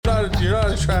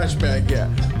not a trash bag yet.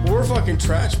 We're fucking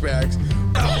trash bags.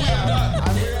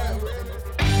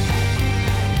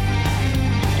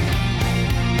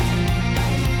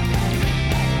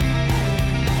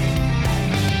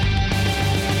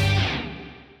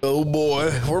 Oh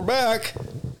boy, we're back.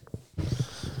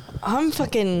 I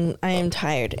am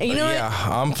tired. You know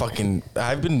what?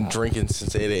 I've been drinking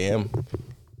since 8 a.m.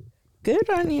 Good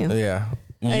on you. Yeah.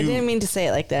 I didn't mean to say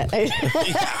it like that. I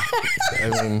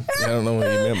mean, I don't know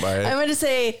what you meant by it. I meant to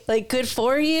say, like, good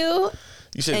for you.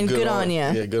 You said and good on you.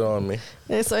 Yeah, good on me.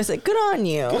 And so I said, good on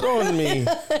you. Good on me.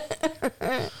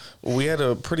 We had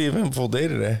a pretty eventful day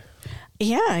today.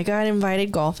 Yeah, I got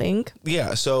invited golfing.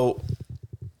 Yeah, so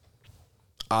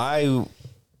I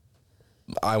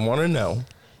want to know,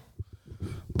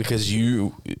 because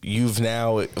you've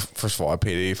now, first of all, I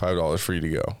paid $85 for you to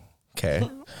go. Okay.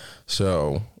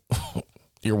 So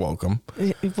you're welcome.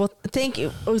 Well, thank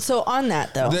you. So on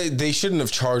that though, they shouldn't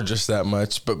have charged us that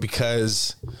much, but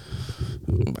because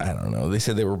I don't know, they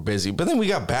said they were busy, but then we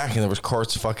got back and there was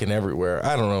carts fucking everywhere.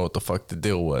 I don't know what the fuck the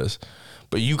deal was,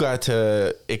 but you got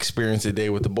to experience a day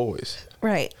with the boys.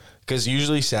 Right. Because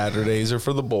usually Saturdays are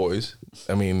for the boys.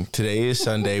 I mean, today is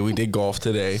Sunday. We did golf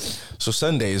today. So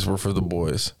Sundays were for the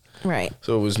boys. Right.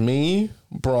 So it was me,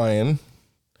 Brian,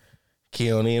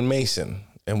 Keone, and Mason.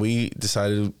 And we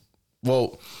decided,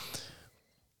 well,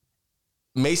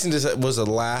 Mason was a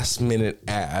last minute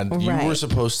ad. Right. You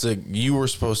were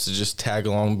supposed to just tag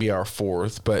along, be our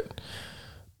fourth, but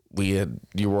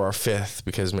you were our fifth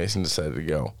because Mason decided to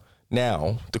go.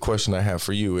 Now, the question I have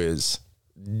for you is,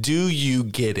 do you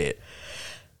get it?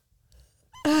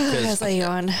 As I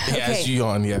yawn. Yeah, okay. As you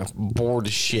yawn, yeah. Bored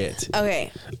as shit.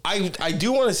 Okay. I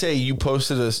do want to say you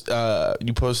posted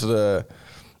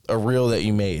a reel that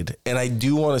you made, and I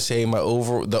do want to say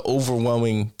the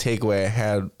overwhelming takeaway I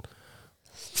had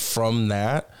from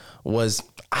that was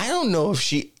I don't know if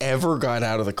she ever got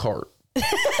out of the cart.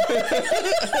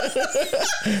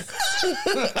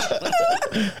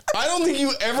 I don't think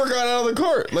you ever got out of the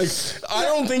cart. Like, I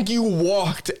don't think you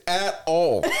walked at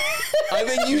all. I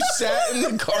think you sat in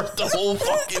the cart the whole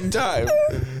fucking time.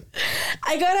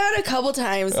 I got out a couple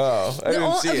times. Oh, I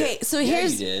didn't see it. Okay, so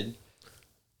here's... Yeah, you did.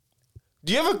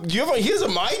 Do you have he has a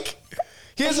mic?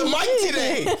 He has a mic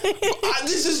today.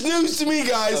 This is news to me,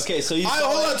 guys. Okay, so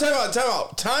hold on, time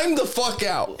out. Time the fuck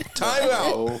out.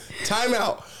 Time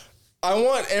out. I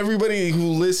want everybody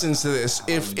who listens to this,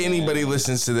 if anybody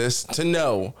listens to this, to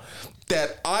know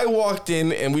that I walked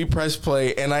in and we pressed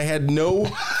play and I had no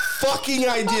fucking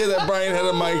idea that Brian had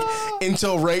a mic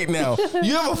until right now.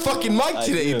 You have a fucking mic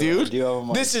today, dude. I do have a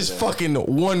mic This is today. fucking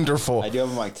wonderful. I do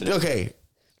have a mic today. Okay.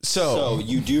 So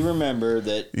you do remember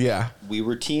that we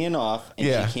were teeing off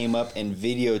and she came up and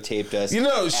videotaped us.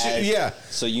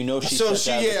 So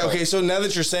okay, so now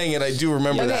that you're saying it, I do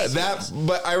remember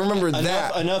but I remember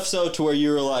enough so to where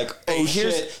you were like, oh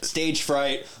shit, stage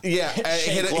fright. Yeah,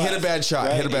 hit a bad shot.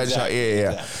 Right? Hit a bad shot.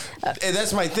 Yeah. And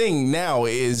that's my thing now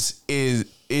is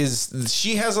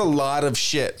she has a lot of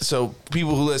shit. So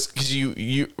people who listen, because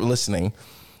you listening,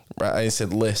 right? I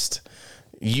said list.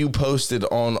 You posted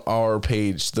on our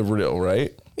page the reel,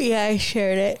 right? Yeah, I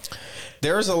shared it.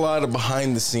 There's a lot of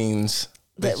behind the scenes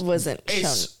that wasn't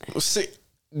shown.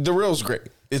 The reel's great.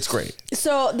 It's great.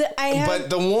 So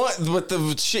but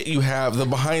the shit you have, the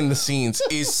behind the scenes,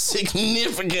 is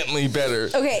significantly better.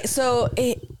 Okay, so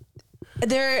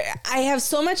I have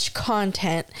so much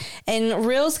content, and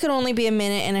reels can only be a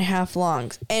minute and a half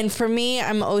long. And for me,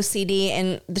 I'm OCD,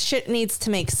 and the shit needs to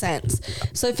make sense.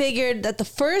 So I figured that the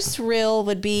first reel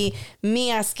would be me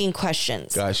asking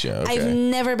questions. Gotcha. Okay. I've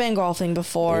never been golfing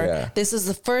before. Yeah. This is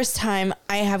the first time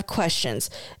I have questions.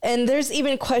 And there's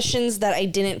even questions that I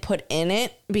didn't put in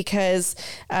it because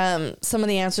some of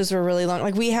the answers were really long.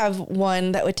 Like, we have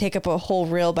one that would take up a whole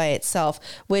reel by itself,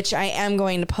 which I am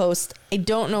going to post. I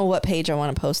don't know what page I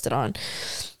want to post it on.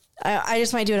 I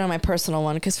just might do it on my personal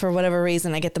one because for whatever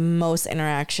reason I get the most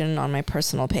interaction on my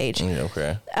personal page.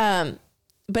 Okay.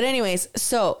 But anyways,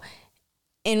 so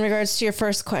in regards to your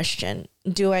first question,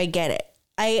 do I get it?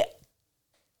 I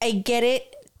get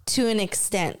it to an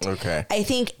extent. Okay. I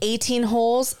think 18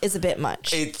 holes is a bit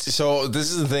much. So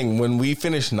this is the thing. When we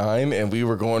finished 9 and we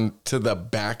were going to the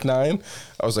back 9,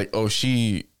 I was like, oh,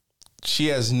 she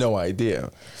has no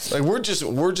idea. Like, we're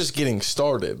just getting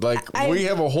started. Like, we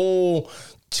have a whole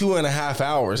 2.5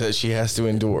 hours that she has to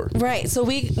endure. Right. So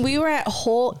we were at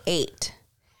hole 8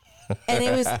 and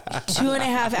it was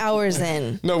 2.5 hours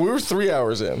in. No, we were 3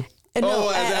 hours in.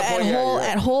 No,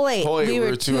 at hole 8, we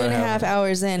were 2.5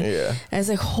 hours in. Yeah. And I was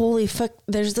like, holy fuck,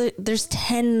 there's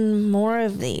 10 more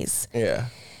of these. Yeah.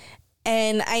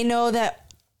 And I know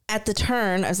that at the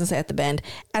turn, I was gonna say at the bend,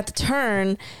 at the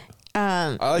turn.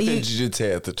 I like that you did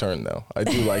say at the turn, though. I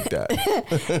do like that.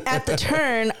 At the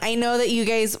turn, I know that you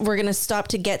guys were going to stop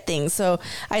to get things. So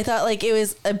I thought like it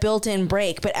was a built-in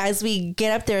break. But as we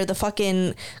get up there, the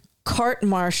fucking cart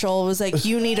marshal was like,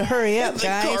 you need to hurry up,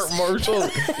 guys. Cart marshal.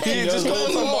 He just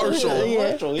calls the marshal.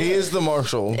 Yeah. He is the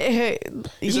marshal.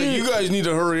 He's like, you guys need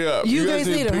to hurry up. You guys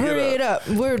need to hurry it up.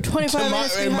 We're 25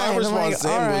 minutes behind. And my response to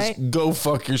him was, go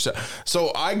fuck yourself.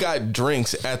 So I got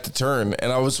drinks at the turn,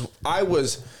 and I was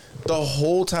the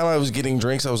whole time I was getting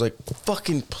drinks, I was like,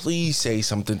 fucking please say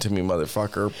something to me,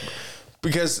 motherfucker.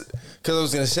 Because I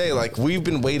was going to say, like, we've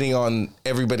been waiting on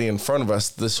everybody in front of us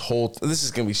this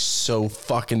is going to be so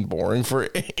fucking boring for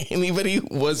anybody who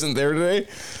wasn't there today.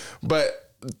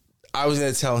 But I was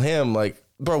going to tell him, like,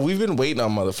 bro, we've been waiting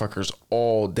on motherfuckers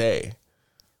all day.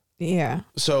 Yeah.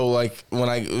 So like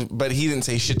but he didn't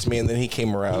say shit to me, and then he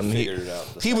came around. He figured it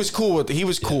out. He was cool He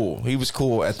was cool. He was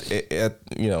cool at a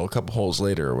couple holes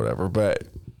later or whatever. But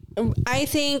I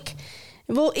think,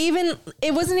 well, even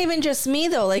it wasn't even just me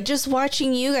though. Like just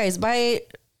watching you guys by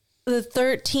the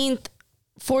 13th,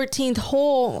 14th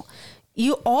hole,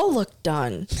 you all looked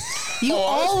done. You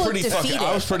all looked defeated.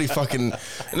 I was pretty fucking.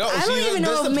 No, I don't even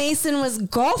know if Mason was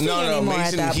golfing anymore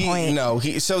Mason, at that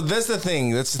point. So that's the thing.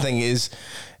 That's the thing is.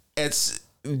 It's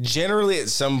generally at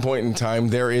some point in time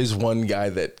there is one guy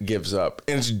that gives up,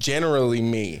 and it's generally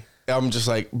me. I'm just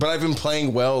like, but I've been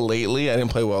playing well lately. I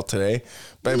didn't play well today,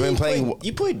 but I've been playing.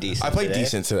 You played decent. I played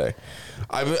decent today.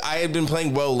 I had been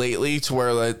playing well lately to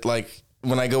where like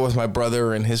when I go with my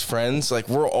brother and his friends, like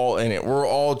we're all in it. We're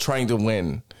all trying to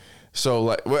win. So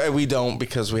like we don't,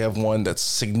 because we have one that's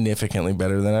significantly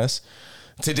better than us.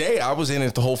 Today, I was in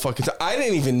it the whole fucking time. I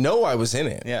didn't even know I was in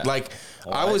it. Yeah. Like,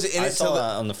 I was in it. I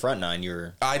saw on the front nine.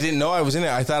 I didn't know I was in it.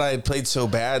 I thought I had played so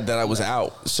bad that I was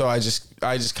out. So I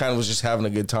just kind of was just having a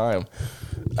good time.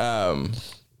 But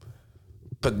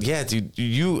yeah, dude,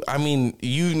 you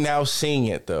now seeing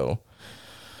it though,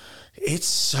 it's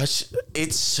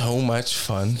so much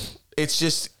fun. It's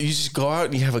just, you just go out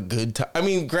and you have a good time. I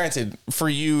mean, granted, for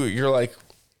you, you're like,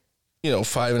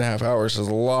 5.5 hours is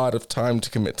a lot of time to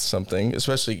commit to something,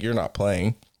 especially you're not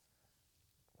playing.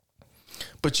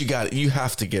 But you got it. You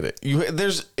have to get it. You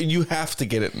have to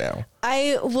get it now.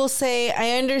 I will say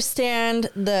I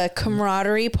understand the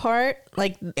camaraderie part,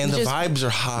 like, and the vibes are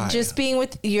high. Just being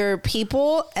with your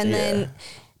people, and then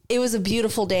it was a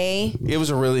beautiful day. It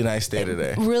was a really nice day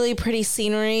today. Really pretty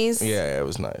sceneries. Yeah, it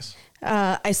was nice.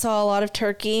 I saw a lot of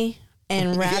turkey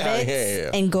and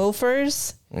rabbits and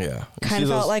gophers. Yeah. Kind of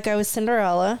felt like I was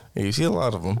Cinderella. Yeah, you see a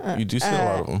lot of them. You do see a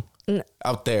lot of them.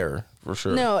 Out there, for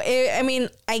sure. No,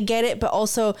 I get it, but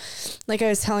also, like I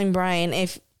was telling Brian,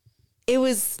 if it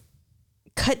was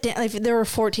cut down, like there were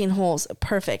 14 holes,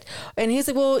 perfect. And he's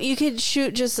like, well, you could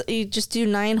just do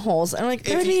 9 holes. I'm like,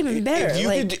 that'd be even better.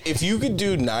 If you could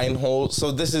do 9 holes,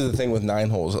 so this is the thing with 9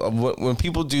 holes. When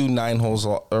people do 9 holes,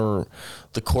 or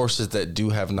the courses that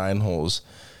do have 9 holes,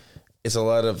 it's a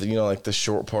lot of, like the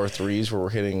short par 3s where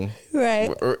we're hitting.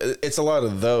 Right. It's a lot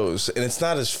of those. And it's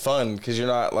not as fun because you're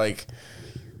not like,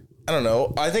 I don't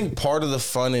know. I think part of the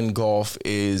fun in golf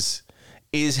is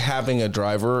having a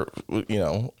driver, a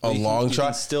long shot. You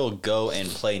can still go and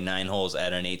play 9 holes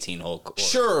at an 18-hole course.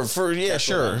 Sure. Sure.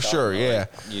 Yeah. Like,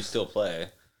 you still play.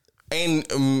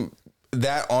 And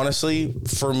that honestly,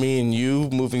 for me and you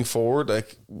moving forward,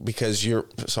 like, because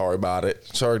sorry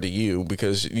to you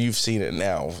because you've seen it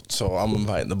now, so I'm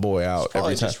inviting the boy out every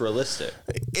time. It's just realistic.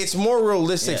 It's more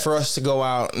realistic for us to go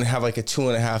out and have like a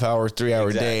 2.5 hour, 3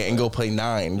 hour day and go play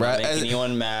 9, right? Not making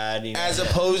anyone mad. As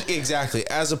opposed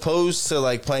to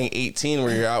like playing 18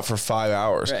 where you're out for 5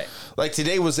 hours. Right. Like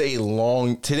today was a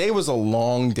long day,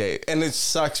 and it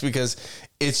sucks because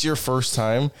it's your first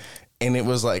time. And it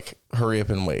was like, hurry up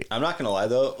and wait. I'm not going to lie,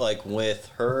 though. Like, with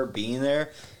her being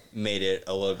there, made it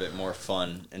a little bit more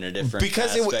fun in a different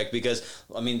aspect. Because,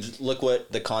 I mean, look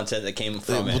what the content that came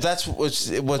from it. That's what's...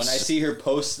 When I see her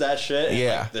post that shit,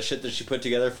 and like the shit that she put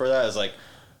together for that, I was like,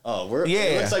 oh,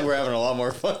 it looks like we're having a lot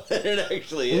more fun than it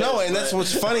actually is. No, and that's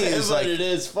what's funny is like... it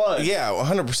is fun. Yeah,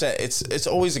 100%. It's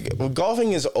always...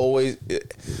 Golfing is always...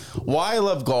 Why I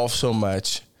love golf so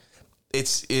much...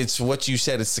 It's what you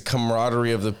said. It's the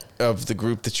camaraderie of the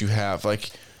group that you have, like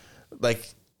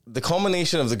the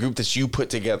culmination of the group that you put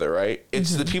together, right?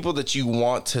 It's the people that you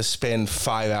want to spend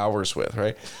 5 hours with,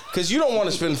 right? Because you don't want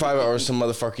to spend 5 hours with some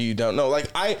motherfucker you don't know.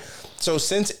 So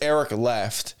since Eric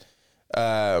left,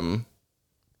 I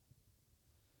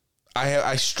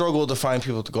struggle to find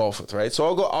people to golf with, right? So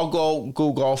I'll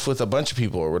go golf with a bunch of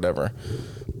people or whatever,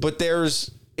 but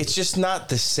it's just not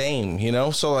the same, you know?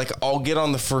 So like I'll get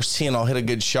on the first tee and I'll hit a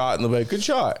good shot and they'll be like, good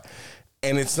shot.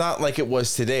 And it's not like it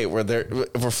was today where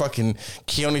we're fucking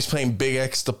Keone's playing Big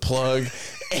X the plug.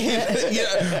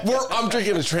 And I'm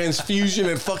drinking a transfusion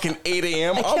at fucking 8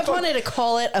 a.m. I kept wanting to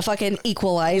call it a fucking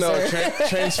equalizer. No,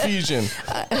 transfusion.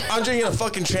 I'm drinking a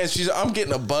fucking transfusion. I'm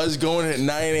getting a buzz going at 9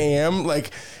 a.m.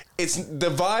 Like it's the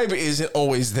vibe isn't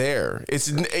always there. It's,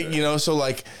 you know, so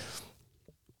like,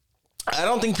 I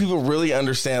don't think people really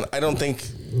understand. I don't think,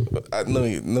 let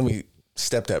me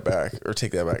step that back or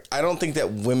take that back. I don't think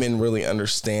that women really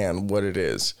understand what it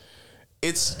is.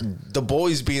 It's the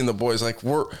boys being the boys. Like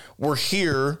we're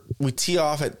here. We tee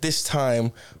off at this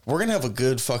time. We're gonna have a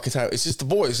good fucking time. It's just the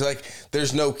boys. Like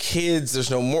there's no kids.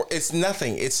 There's no more. It's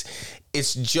nothing.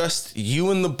 It's just you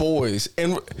and the boys.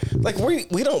 And like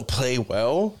we don't play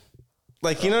well.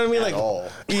 Like, you know what I mean? Like,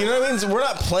 you know what I mean? So we're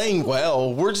not playing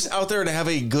well. We're just out there to have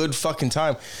a good fucking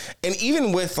time. And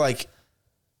even with like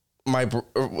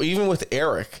even with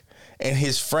Eric and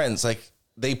his friends, like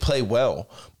they play well,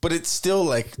 but it's still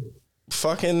like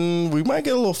fucking, we might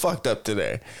get a little fucked up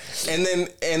today.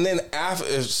 And then after,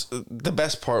 the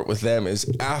best part with them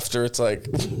is after it's like,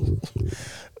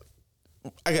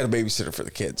 I got a babysitter for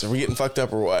the kids. Are we getting fucked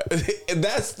up or what? And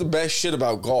that's the best shit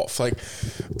about golf. Like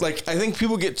I think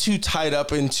people get too tied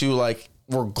up into like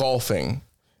we're golfing,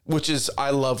 which is,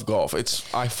 I love golf.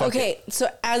 So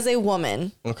as a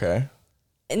woman, okay,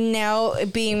 now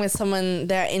being with someone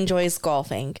that enjoys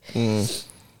golfing,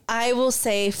 I will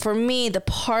say for me, the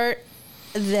part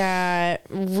that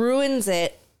ruins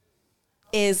it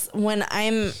is when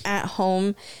I'm at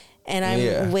home and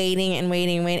I'm waiting.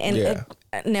 And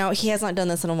now he has not done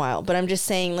this in a while, but I'm just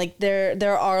saying, like,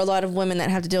 there are a lot of women that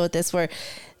have to deal with this where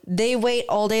they wait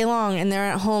all day long and they're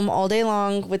at home all day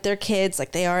long with their kids,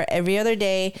 like they are every other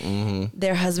day. Mm-hmm.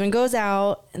 Their husband goes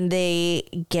out and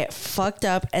they get fucked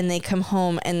up and they come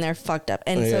home and they're fucked up.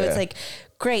 And so it's like,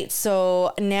 great.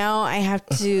 So now I have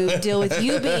to deal with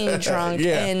you being drunk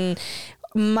and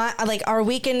our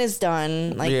weekend is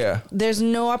done. Like there's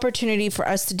no opportunity for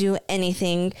us to do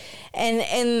anything.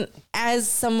 And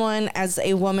as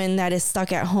a woman that is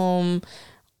stuck at home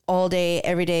all day,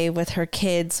 every day with her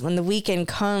kids, when the weekend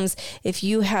comes, if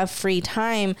you have free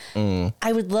time,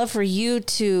 I would love for you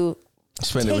to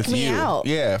spend it with me out.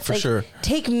 Yeah, for sure.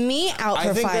 Take me out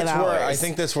for 5 hours. I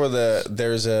think that's where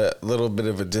there's a little bit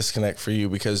of a disconnect for you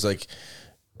because like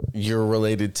you're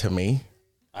related to me.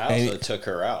 I also took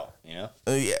her out. You know?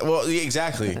 Yeah, well,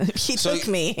 exactly. He took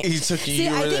me. He took you. See,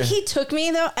 I think he took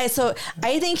me though. I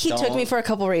think he took me for a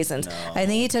couple reasons. No. I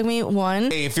think he took me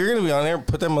one. Hey, if you're gonna be on there,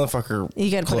 put that motherfucker.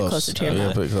 You gotta put it closer to your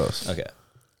mouth. Put it close. Okay.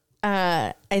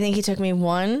 I think he took me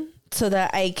one so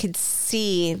that I could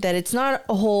see that it's not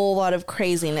a whole lot of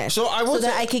craziness. So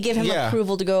that I could give him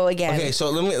approval to go again. Okay,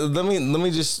 so let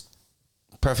me just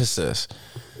preface this.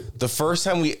 The first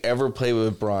time we ever played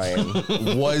with Brian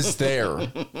was there,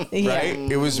 right?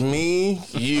 It was me,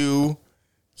 you,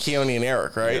 Keone, and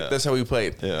Eric, right? Yeah. That's how we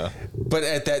played. Yeah. But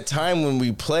at that time when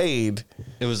we played,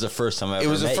 it was the first time I ever met you.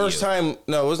 It was the first time.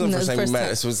 No, it wasn't the first time we met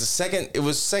us. It was the second. It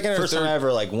was second or first third. Time I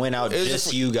ever like went out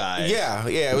just you guys. Yeah.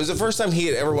 It was the first time he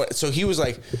had ever went. So he was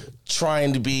like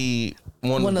trying to be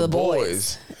one of the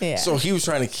boys. Yeah. So he was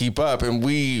trying to keep up, and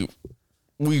me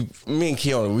and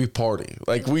Keone, we party.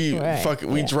 Like we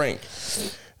drank.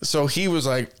 So he was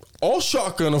like, I'll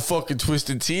shotgun a fucking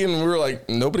Twisted Tea. And we were like,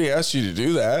 nobody asked you to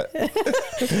do that.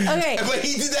 Okay. But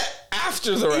he did that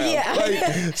after the round. Yeah.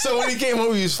 Like, so when he came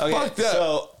home, he was fucked up.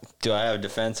 So do I have a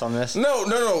defense on this?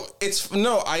 No.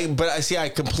 I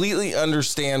completely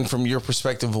understand from your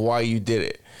perspective why you did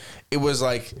it. It was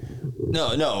like,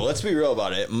 no, let's be real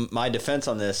about it. My defense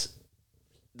on this,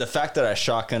 the fact that I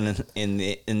shotgun in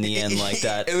the end like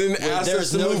that, and then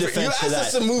there's no defense to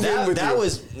that.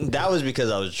 That was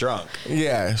because I was drunk.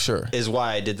 Yeah, sure. Is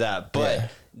why I did that. But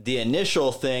the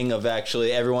initial thing of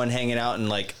actually everyone hanging out and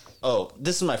like, oh,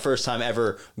 this is my first time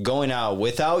ever going out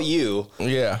without you.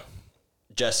 Yeah.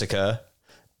 Jessica,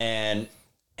 and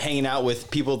hanging out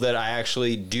with people that I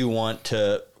actually do want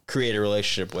to create a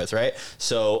relationship with, right?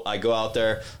 So I go out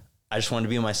there. I just want to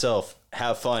be myself,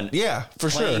 have fun. Yeah, for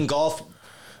sure. Playing golf.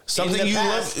 Something you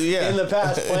love. Yeah. In the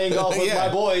past, playing golf with my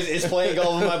boys is playing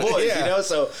golf with my boys. You know,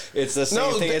 so it's the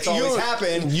same thing. It's always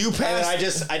happened. And I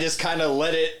just kind of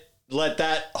let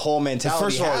that whole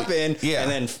mentality happen. Yeah.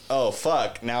 And then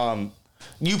fuck, now I'm.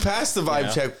 You passed the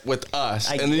vibe check with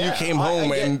us, and then you came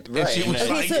home and she was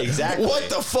like, exactly. "What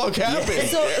the fuck happened?"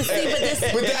 So,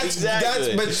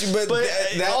 see, but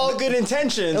all good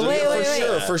intentions. Wait.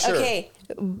 For sure. Okay,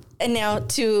 and now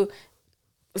to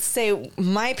say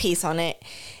my piece on it,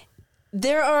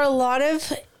 there are a lot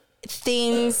of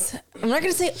things, I'm not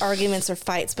going to say arguments or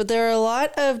fights, but there are a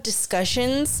lot of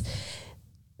discussions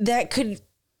that could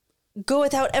go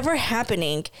without ever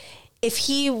happening if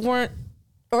he weren't,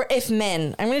 or if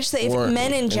men, I'm going to just say, if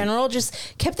men in general just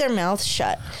kept their mouths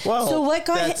shut. Well, so what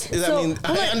got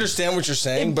I understand what you're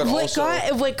saying, but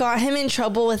what got him in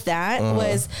trouble with that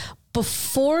was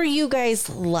before you guys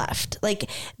left, like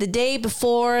the day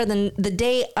before, the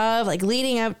day of, like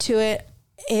leading up to it,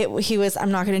 he was, I'm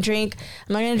not going to drink.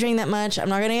 I'm not going to drink that much. I'm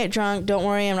not going to get drunk. Don't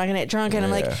worry. I'm not going to get drunk. And I'm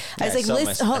like, I was like,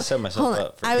 listen, hold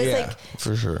on. I was like,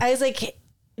 for sure. I was like,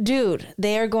 dude,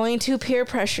 they are going to peer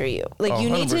pressure you. Like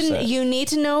you need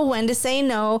to know when to say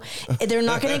no. They're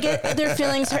not going to get their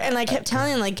feelings hurt. And I kept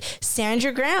telling him, like, stand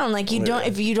your ground. Like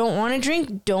if you don't want to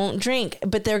drink, don't drink,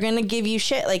 but they're going to give you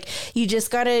shit. Like you just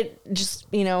got to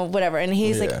whatever. And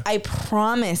he's like, I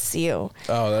promise you.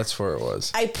 Oh, that's where it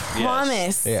was. I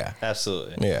promise. Yes. Yeah,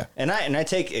 absolutely. Yeah. And I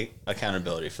take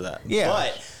accountability for that. Yeah.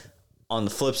 But on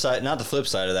the flip side, not the flip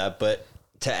side of that, but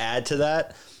to add to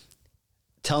that,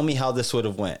 tell me how this would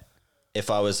have went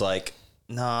if I was like,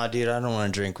 nah, dude, I don't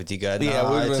want to drink with you guys.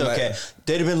 Nah, it's okay. Like,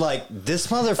 they'd have been like, this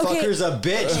motherfucker's a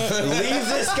bitch. Leave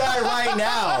this guy right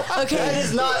now. Okay. That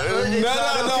is not, okay.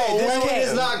 This kid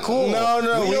is not cool. No.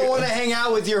 We don't want to hang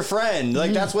out with your friend.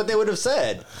 Like, that's what they would have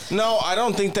said. No, I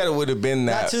don't think that it would have been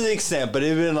that. Not to the extent, but it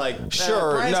would have been like,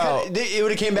 sure, it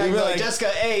would have came back and been like, Jessica,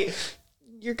 hey,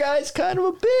 your guy's kind of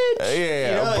a bitch.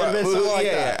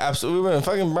 Yeah, absolutely.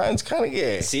 Fucking Brian's kind of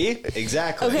gay. See?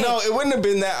 Exactly. Okay. No, it wouldn't have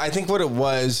been that. I think what it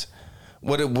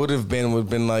would have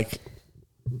been like,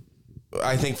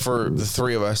 I think for the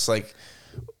three of us, like,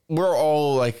 we're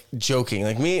all like joking.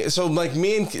 Like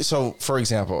so for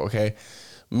example, okay,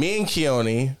 me and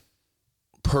Keone,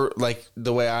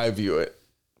 the way I view it,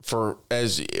 for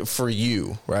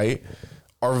you, right,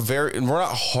 we're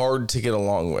not hard to get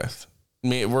along with. I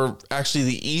mean, we're actually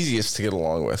the easiest to get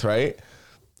along with, right?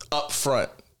 Up front.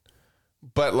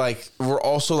 But like, we're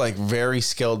also like very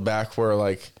scaled back where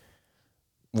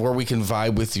we can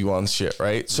vibe with you on shit,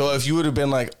 right? So if you would have been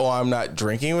like, oh, I'm not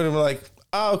drinking, it would have been like,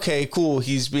 oh, okay, cool.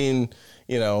 He's being,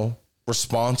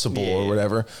 responsible or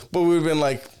whatever. But we would have been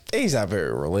like, hey, he's not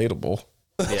very relatable.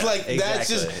 Yeah, like, exactly, that's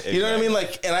just, you know what I mean?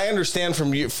 Like, and I understand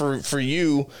from you, for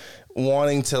you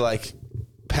wanting to like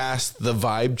pass the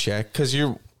vibe check because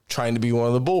you're trying to be one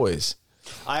of the boys.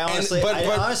 I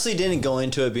honestly didn't go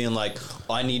into it being like,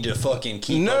 oh, I need to fucking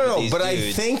keep up with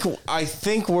these dudes. I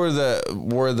think where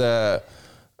the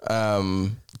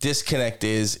disconnect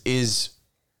is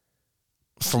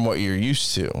from what you're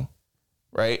used to,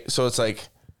 right? So it's like,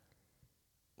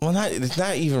 well, it's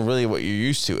not even really what you're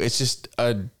used to. It's just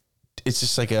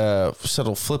like a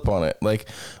subtle flip on it. Like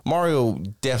Mario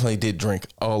definitely did drink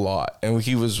a lot, and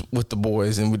he was with the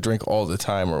boys and would drink all the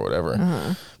time or whatever.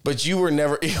 Uh-huh. But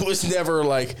it was never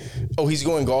like, oh, he's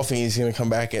going golfing. He's going to come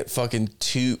back at fucking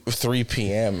 2 or 3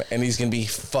 p.m. and he's going to be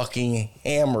fucking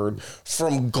hammered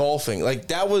from golfing. Like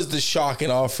that was the shock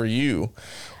and awe for you,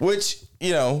 which,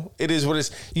 it is what it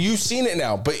is. You've seen it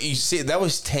now, but you see, that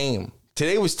was tame.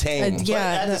 Today was tame. But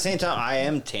at the same time, I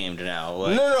am tamed now.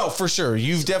 Like, no, for sure.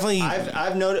 You've definitely.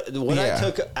 I've noticed what I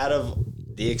took out of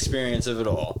the experience of it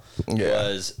all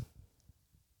was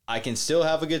I can still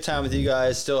have a good time with you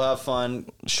guys, still have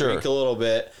fun, drink a little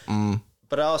bit,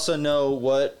 but I also know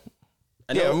what.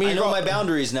 I know my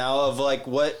boundaries now of like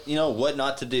what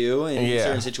not to do in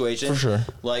certain situations. For sure.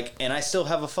 Like, and I still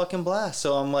have a fucking blast,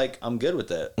 so I'm like, I'm good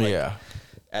with it. Like,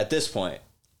 at this point,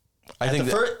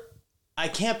 I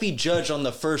can't be judged on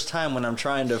the first time when I'm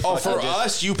trying to. Oh, for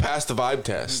us, you passed the vibe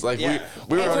test. Like we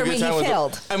were having a good time with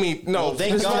failed. I mean, no, well,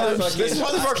 thank God. This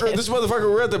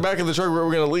motherfucker. We're at the back of the truck. We're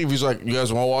gonna leave. He's like, "You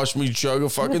guys want to watch me chug a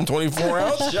fucking 24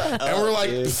 ounce?" And we're like,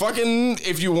 dude. "Fucking,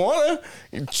 if you wanna."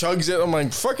 He chugs it. I'm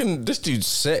like, "Fucking, this dude's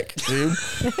sick, dude."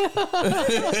 But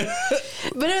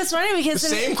it was funny because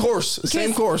same course.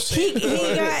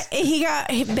 He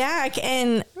got back,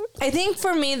 and I think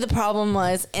for me the problem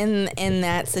was in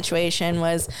that situation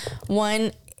was,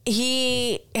 one,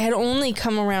 he had only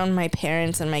come around my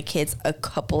parents and my kids a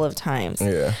couple of times.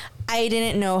 Yeah. I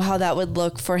didn't know how that would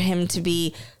look for him to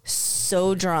be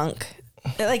so drunk.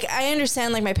 Like, I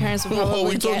understand, like, my parents would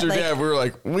probably we told your dad, we were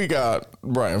like, we got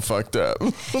Brian fucked up.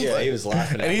 Yeah, he was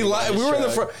laughing at and me. And we were in the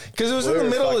front, because it was in the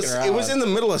middle it was in the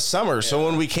middle of summer, so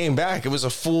when we came back, it was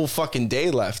a full fucking day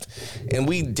left, and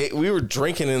we were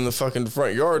drinking in the fucking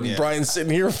front yard, and Brian's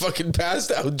sitting here fucking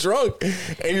passed out drunk,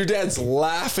 and your dad's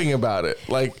laughing about it,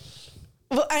 like...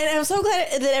 Well, I'm so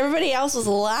glad that everybody else was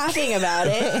laughing about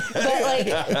it. But,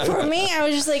 like, for me, I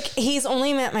was just like, he's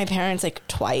only met my parents, like,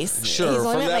 twice. Sure, he's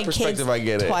only from that perspective, I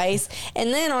get it. Twice.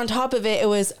 And then on top of it, it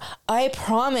was, I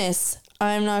promise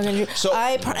I'm not gonna. So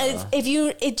if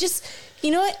you, it just. You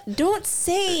know what? Don't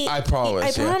say. I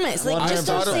promise. I promise. Like, just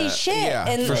don't say shit,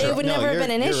 and sure. it would never have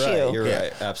been an issue. Right, you're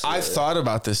right. Absolutely. I've thought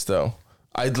about this though.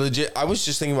 I was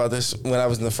just thinking about this when I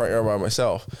was in the front yard by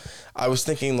myself. I was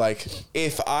thinking, like,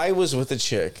 if I was with a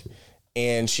chick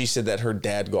and she said that her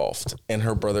dad golfed and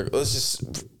her brother, this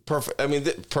is perfect. I mean,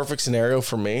 the perfect scenario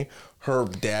for me. Her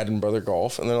dad and brother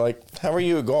golf, and they're like, "How are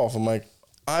you at golf?" I'm like,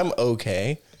 "I'm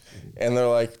okay," and they're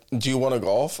like, "Do you want to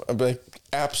golf?" I'd be like,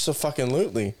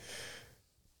 "Abso-fucking-lutely."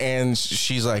 And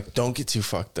she's like, "Don't get too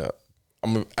fucked up."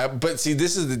 But see,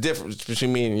 this is the difference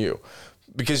between me and you,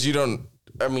 because you don't.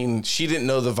 I mean, she didn't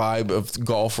know the vibe of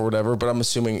golf or whatever, but I'm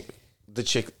assuming the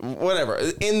chick, whatever.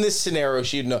 In this scenario,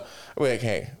 she'd know. I'd be like,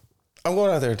 "Hey, I'm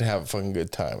going out there to have a fucking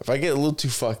good time. If I get a little too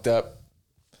fucked up,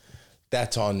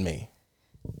 that's on me.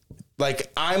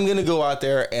 Like, I'm gonna go out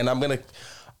there and I'm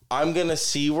gonna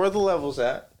see where the level's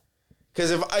at. Because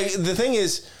the thing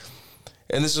is,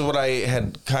 and this is what I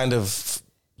had kind of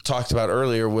talked about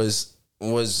earlier, was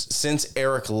since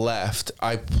Eric left,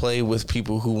 I play with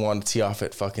people who want to tee off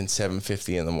at fucking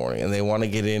 7:50 in the morning, and they want to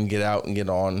get in, get out, and get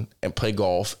on and play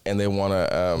golf, and they want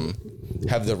to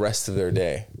have the rest of their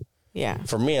day. Yeah.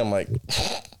 For me, I'm like,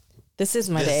 this is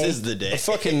my day. This is the day.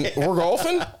 We're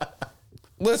golfing.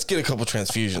 Let's get a couple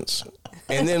transfusions,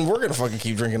 and then we're gonna fucking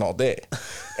keep drinking all day.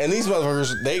 And these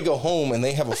motherfuckers, they go home and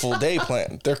they have a full day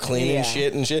planned. They're cleaning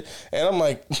shit, and I'm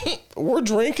like, we're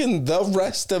drinking the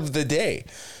rest of the day.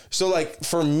 So, like,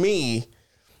 for me,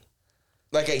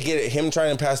 like, I get it, him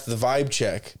trying to pass the vibe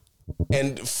check,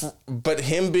 but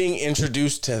him being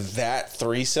introduced to that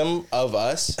threesome of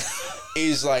us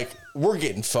is like, we're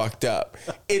getting fucked up.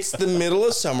 It's the middle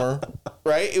of summer,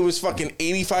 right? It was fucking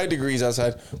 85 degrees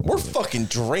outside. We're fucking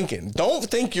drinking. Don't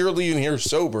think you're leaving here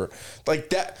sober.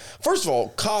 Like that. First of all,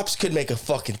 cops could make a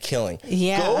fucking killing.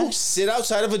 Yeah. Go sit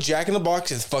outside of a Jack in the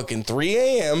Box at fucking 3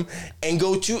 a.m. and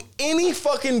go to any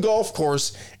fucking golf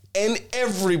course and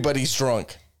everybody's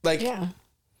drunk. Like, yeah.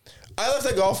 I left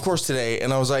that golf course today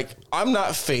and I was like, I'm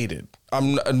not faded.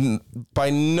 I'm by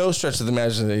no stretch of the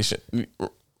imagination.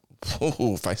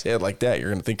 Oh, if I say it like that, you're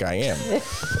going to think I am.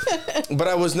 But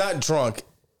I was not drunk,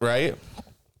 right?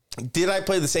 Did I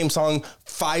play the same song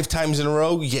 5 times in a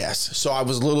row? Yes. So I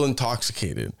was a little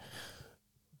intoxicated.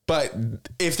 But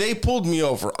if they pulled me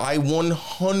over, I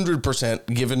 100%,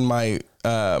 given my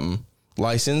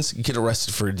license, get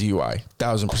arrested for a DUI.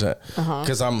 1,000%.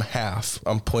 Because I'm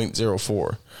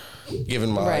 0.04,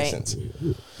 given my license.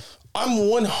 I'm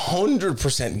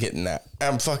 100% getting that.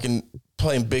 I'm fucking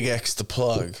playing Big X the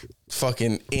Plug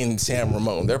fucking in San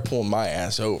Ramon. They're pulling my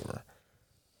ass over.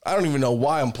 I don't even know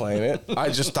why I'm playing it. I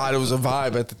just thought it was a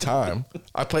vibe at the time.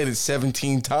 I played it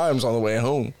 17 times on the way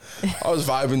home. I was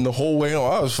vibing the whole way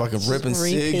home. I was fucking ripping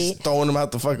cigs, throwing them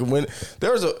out the fucking window.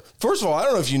 First of all, I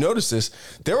don't know if you noticed this.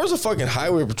 There was a fucking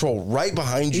highway patrol right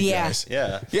behind you guys.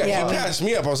 Yeah. He passed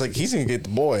me up. I was like, he's gonna get the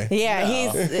boy. Yeah, he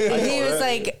was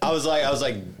like, I was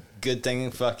like, good thing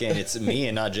fucking it's me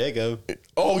and not Jacob.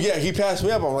 Oh yeah, he passed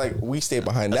me up. I'm like, we stayed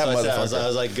behind that motherfucker. I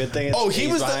was like, good thing. He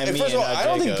was behind me. First of all, I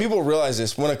don't think people realize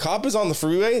this. When a cop is on the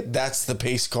freeway, that's the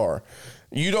pace car.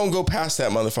 You don't go past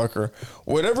that motherfucker.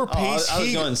 Whatever pace I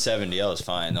was going 70. I was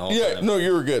fine the whole time. No,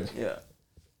 you were good. Yeah.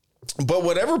 But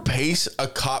whatever pace a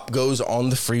cop goes on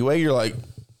the freeway, you're like,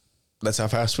 that's how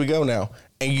fast we go now.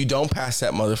 And you don't pass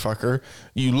that motherfucker.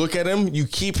 You look at him, you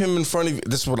keep him in front of you.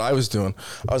 This is what I was doing.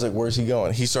 I was like, where's he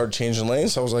going? He started changing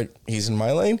lanes. So I was like, he's in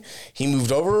my lane. He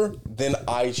moved over. Then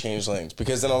I changed lanes.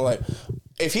 Because then I'm like,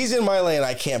 if he's in my lane,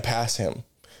 I can't pass him.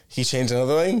 He changed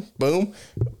another lane. Boom.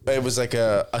 It was like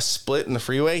a split in the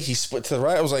freeway. He split to the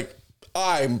right. I was like,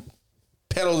 I'm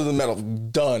pedal to the metal.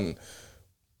 Done.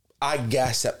 I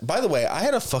gassed that. By the way, I've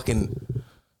had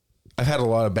a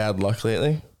lot of bad luck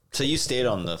lately. So you stayed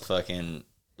on the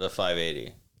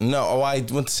 580? No, I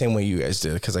went the same way you guys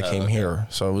did because I came here,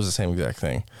 so it was the same exact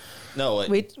thing. No,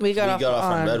 we got off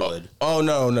on Redwood. Oh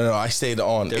no! I stayed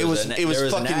on. It was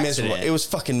fucking miserable. It was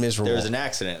fucking miserable. There was an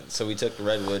accident, so we took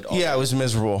Redwood. Yeah, it was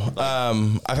miserable.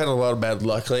 I've had a lot of bad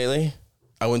luck lately.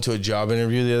 I went to a job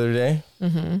interview the other day,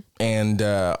 and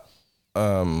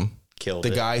killed the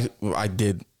guy. I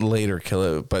did later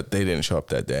kill it, but they didn't show up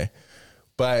that day.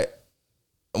 But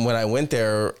when I went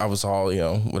there, I was all,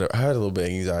 whatever. I had a little bit of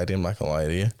anxiety. I'm not gonna lie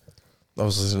to you. I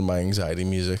was listening to my anxiety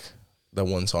music, that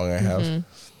one song I have.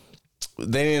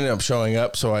 They ended up showing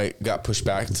up, so I got pushed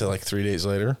back to like 3 days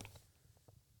later.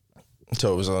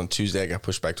 So it was on Tuesday. I got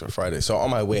pushed back to a Friday. So on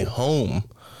my way home,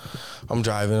 I'm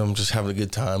driving. I'm just having a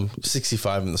good time.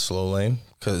 65 in the slow lane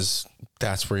because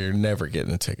that's where you're never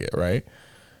getting a ticket, right?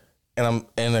 And I'm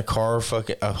in a car.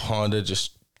 Fucking a Honda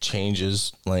just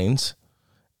changes lanes.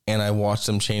 and I watched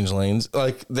them change lanes.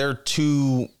 Like they're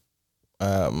 2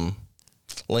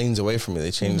 lanes away from me.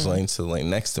 They changed lanes to the lane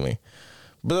next to me,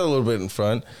 but they're a little bit in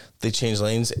front. They change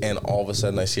lanes, and all of a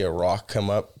sudden I see a rock come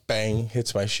up, bang,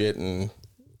 hits my shit, and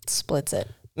splits it.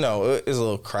 No, there's a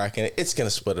little crack in it. It's gonna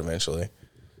split eventually,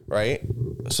 right?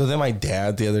 So then my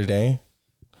dad the other day,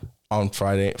 on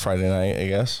Friday night, I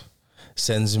guess,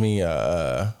 sends me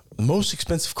most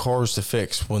expensive cars to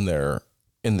fix when they're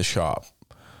in the shop,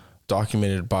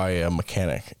 documented by a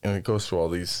mechanic, and it goes through all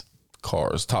these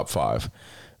cars, top 5.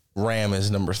 Ram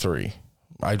is number 3.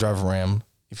 I drive a Ram.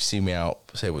 If you see me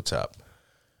out, say what's up.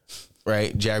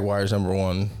 Right? Jaguar's number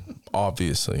 1,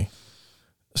 obviously.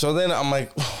 So then I'm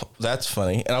like, oh, that's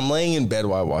funny. And I'm laying in bed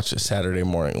while I watch this Saturday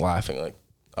morning laughing like,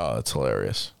 oh, that's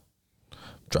hilarious.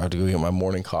 Drive to go get my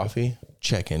morning coffee.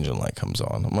 Check engine light comes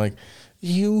on. I'm like,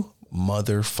 you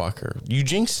motherfucker. You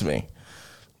jinxed me.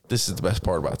 This is the best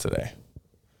part about today.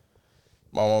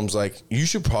 My mom's like, you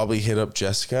should probably hit up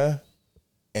Jessica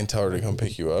and tell her to come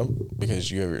pick you up because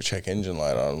you have your check engine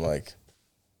light on. I'm like,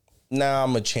 nah,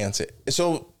 I'm going to chance it.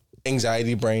 So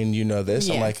anxiety brain, you know this.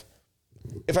 Yeah. I'm like,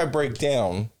 if I break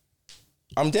down,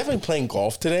 I'm definitely playing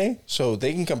golf today, so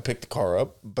they can come pick the car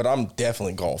up, but I'm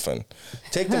definitely golfing.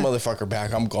 Take the motherfucker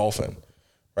back. I'm golfing,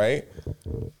 right?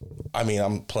 I mean,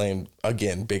 I'm playing,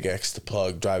 again, Big X to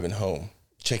plug, driving home.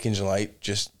 Check engine light,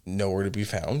 just nowhere to be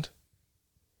found.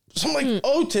 So I'm like,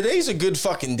 oh, today's a good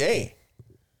fucking day.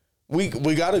 We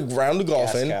got a round of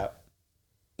golfing. Gas cap.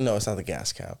 No, it's not the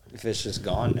gas cap. If it's just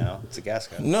gone now, it's a gas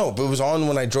cap. No, but it was on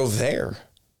when I drove there.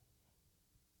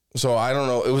 So I don't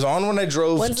know. It was on when I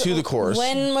drove to the course.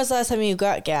 When was the last time you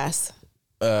got gas?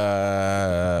 3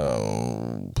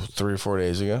 or 4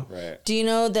 days ago. Right. Do you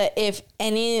know that if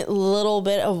any little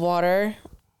bit of water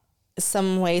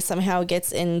some way somehow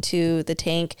gets into the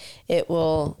tank, it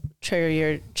will trigger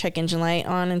your check engine light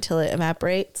on until it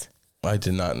evaporates? I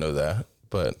did not know that,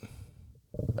 but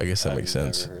I guess that makes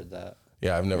sense. I've never heard that.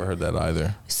 Yeah, I've never heard that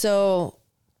either. So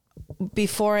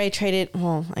before I traded,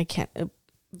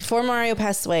 before Mario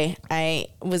passed away, I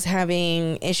was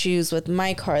having issues with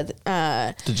my car, the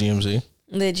GMC.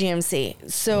 The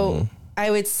GMC. So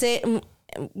I would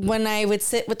when I would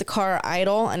sit with the car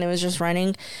idle and it was just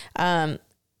running,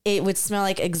 it would smell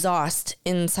like exhaust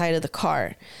inside of the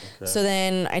car. Okay. So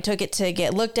then I took it to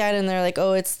get looked at and they're like,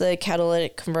 oh, it's the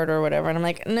catalytic converter or whatever. And I'm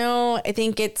like, no, I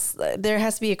think there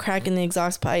has to be a crack in the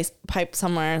exhaust pipe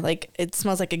somewhere. Like it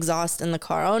smells like exhaust in the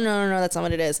car. Oh, no, that's not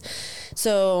what it is.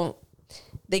 So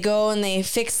they go and they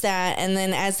fix that. And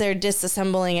then as they're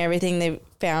disassembling everything, they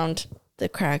found the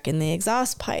crack in the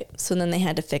exhaust pipe. So then they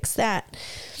had to fix that.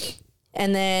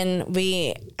 And then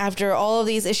after all of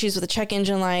these issues with the check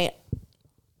engine light,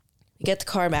 get the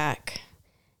car back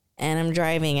and I'm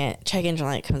driving it. Check engine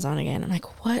light comes on again. I'm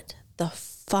like, what the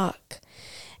fuck?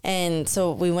 And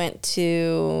so we went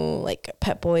to like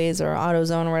Pep Boys or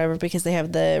AutoZone or whatever because they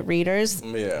have the readers.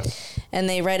 Yeah. And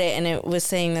they read it and it was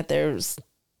saying that there's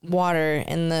water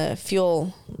in the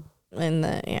fuel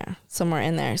somewhere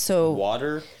in there. So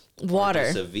water. Or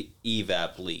just a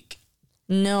evap leak.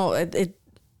 No, it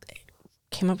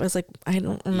came up as like I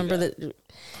don't remember that.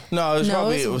 No,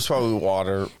 it was probably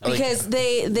water. Because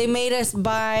they made us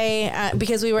buy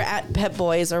because we were at Pep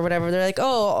Boys or whatever. They're like, oh,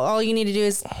 all you need to do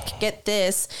is get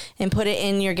this and put it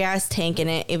in your gas tank and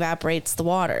it evaporates the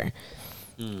water.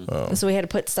 Oh. So we had to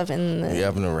put stuff in. Yeah,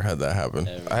 I've never had that happen.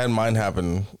 I had mine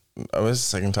happen. It was the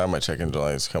second time my check engine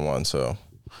lights come on, so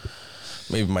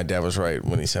maybe my dad was right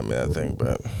when he sent me that thing,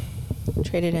 but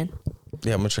trade it in.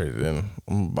 Yeah, I'm gonna trade it in.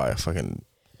 I'm gonna buy a fucking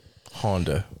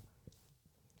Honda.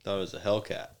 Thought it was a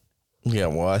Hellcat. Yeah,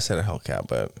 well, I said a Hellcat,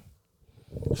 but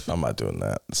I'm not doing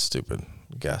that. It's stupid.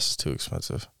 Gas is too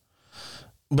expensive.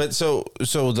 But so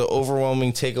the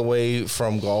overwhelming takeaway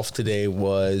from golf today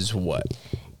was what?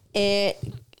 It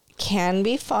can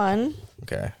be fun.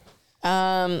 Okay.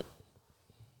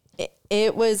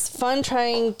 It was fun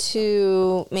trying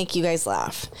to make you guys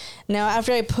laugh. Now,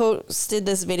 after I posted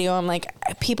this video, I'm like,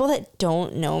 people that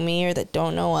don't know me or that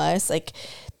don't know us, like,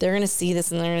 they're going to see this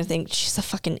and they're going to think, she's a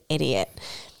fucking idiot.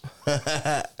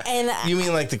 And you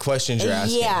mean like the questions you're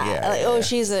asking? Yeah. Oh,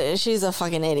 she's a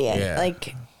fucking idiot. Yeah.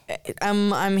 Like,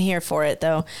 I'm here for it,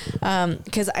 though,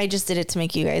 because I just did it to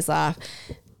make you guys laugh.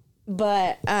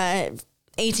 But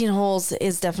 18 holes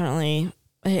is definitely,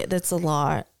 that's a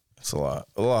lot. It's a lot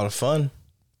of fun.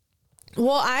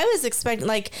 Well, I was expecting,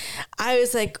 I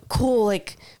was like, cool,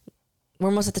 we're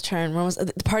almost at the turn.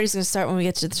 The party's going to start when we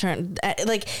get to the turn.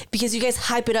 Like, because you guys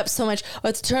hype it up so much. Oh,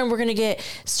 it's the turn. We're going to get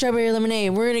strawberry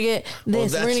lemonade. We're going to get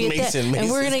this. We're going to get that.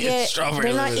 And we're going to get,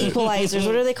 they're not equalizers.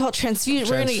 What are they called? Transfusions.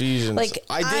 Transfusions.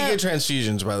 I did get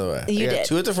transfusions, by the way. You did.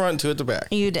 2 at the front, 2 at the back.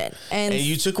 You did. And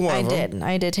you took one of them.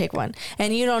 I did take one.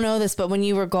 And you don't know this, but when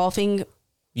you were golfing,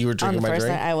 you were drinking my drink?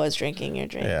 Night, I was drinking your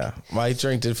drink. Yeah. My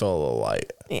drink did feel a little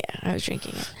light. Yeah, I was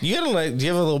drinking it. Do you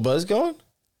have a little buzz going?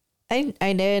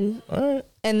 I did. All right.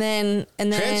 And then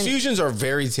transfusions are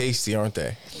very tasty, aren't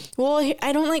they? Well,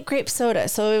 I don't like grape soda,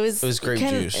 so it was grape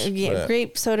juice. Yeah,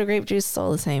 grape soda, grape juice is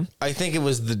all the same. I think it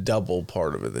was the double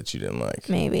part of it that you didn't like.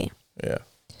 Maybe. Yeah.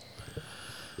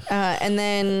 And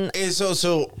then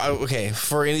okay,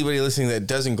 for anybody listening that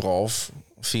doesn't golf,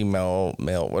 female,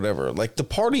 male, whatever, like the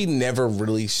party never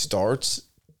really starts.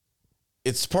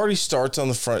 Party starts on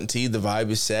the front tee, the vibe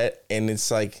is set, and it's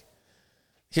like,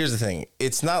 here's the thing.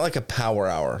 It's not like a power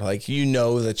hour. Like, you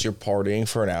know that you're partying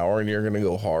for an hour and you're going to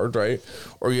go hard, right?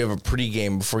 Or you have a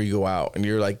pregame before you go out and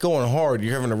you're like going hard.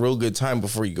 You're having a real good time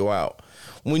before you go out.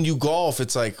 When you golf,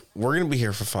 it's like, we're going to be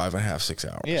here for 5.5, 6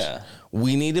 hours. Yeah.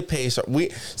 We need to pace. So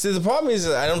the problem is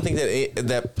that I don't think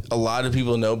that a lot of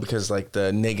people know, because like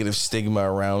the negative stigma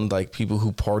around like people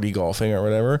who party golfing or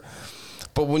whatever.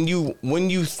 But when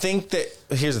you think that,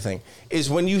 here's the thing, is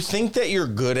when you think that you're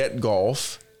good at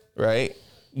golf, right?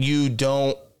 You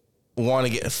don't want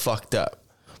to get fucked up,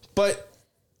 but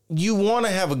you want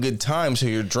to have a good time. So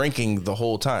you're drinking the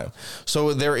whole time.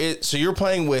 So you're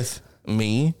playing with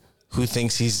me, who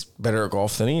thinks he's better at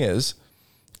golf than he is.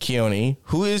 Keone,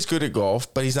 who is good at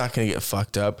golf, but he's not going to get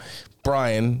fucked up.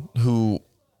 Brian, who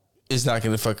is not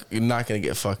going to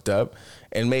get fucked up.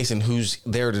 And Mason, who's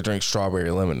there to drink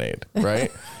strawberry lemonade,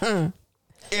 right?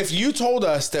 If you told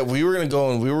us that we were going to go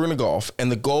and we were going to golf,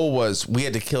 and the goal was we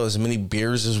had to kill as many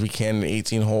beers as we can in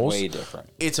 18 holes. Way different.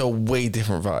 It's a way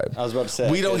different vibe. I was about to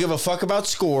say. We don't give a fuck about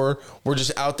score. We're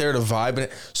just out there to vibe.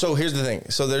 So here's the thing.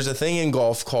 So there's a thing in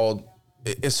golf called,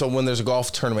 so when there's a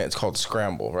golf tournament, it's called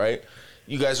Scramble, right?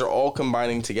 You guys are all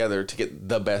combining together to get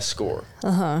the best score.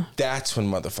 Uh-huh. That's when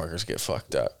motherfuckers get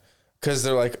fucked up. Because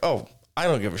they're like, oh, I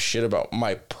don't give a shit about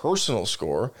my personal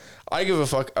score. I give a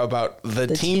fuck about the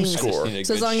team score.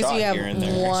 So as long as you have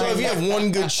one. So if you have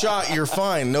one good shot, you're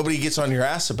fine. Nobody gets on your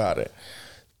ass about it.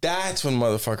 That's when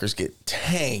motherfuckers get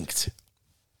tanked.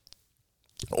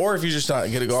 Or if you're just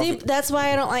not good at golf. See, that's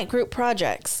why I don't like group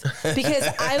projects. Because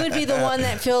I would be the one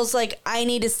that feels like I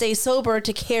need to stay sober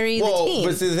to carry the team.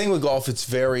 But the thing with golf,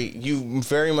 you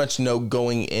very much know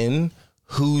going in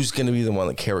who's going to be the one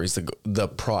that carries the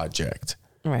project.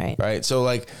 Right. So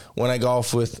like when I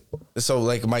golf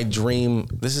my dream,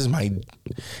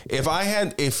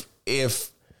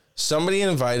 if somebody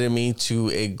invited me to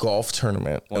a golf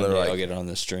tournament, one day I'll get it on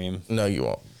the stream. No, you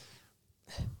won't.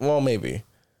 Well, maybe.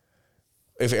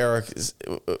 If Eric is,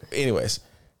 anyways,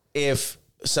 if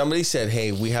somebody said,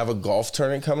 hey, we have a golf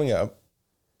tournament coming up,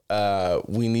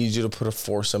 we need you to put a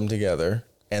foursome together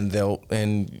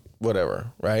and whatever,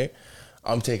 right?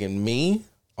 I'm taking me.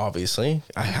 Obviously,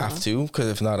 I have to, because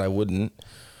if not, I wouldn't.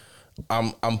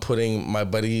 I'm putting my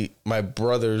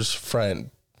brother's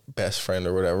friend, best friend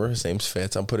or whatever, his name's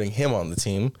Fitz. I'm putting him on the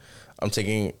team. I'm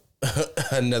taking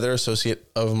another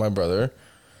associate of my brother.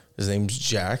 His name's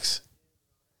Jackson,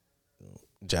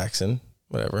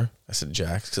 whatever. I said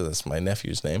Jax because that's my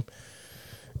nephew's name.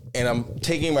 And I'm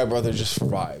taking my brother just for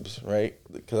vibes, right?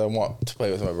 Because I want to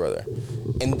play with my brother.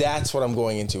 And that's what I'm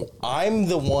going into. I'm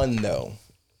the one, though,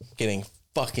 getting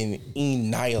fucking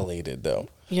annihilated, though.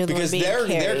 Because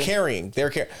they're carrying.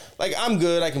 Like, I'm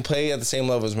good. I can play at the same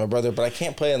level as my brother, but I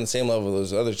can't play on the same level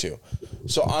as those other two.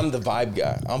 So I'm the vibe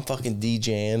guy. I'm fucking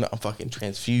DJing. I'm fucking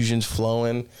transfusions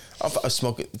flowing. I'm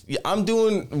smoking.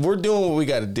 We're doing what we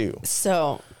got to do.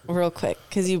 So, real quick,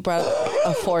 because you brought up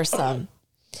a foursome.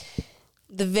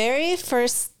 The very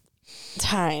first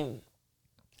time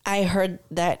I heard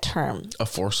that term. A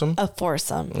foursome? A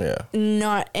foursome. Yeah.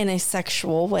 Not in a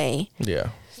sexual way.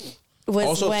 Yeah.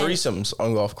 Also threesomes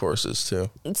on golf courses too.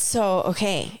 So,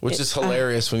 okay. Which is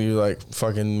hilarious when you like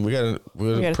fucking, we got a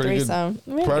pretty threesome.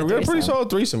 We got a pretty solid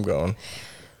threesome going.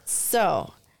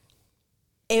 So,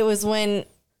 it was when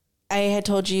I had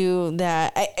told you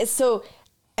that,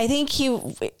 I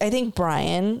think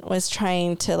Brian was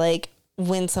trying to like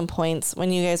win some points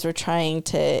when you guys were trying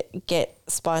to get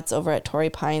spots over at Torrey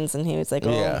Pines, and he was like,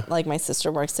 like my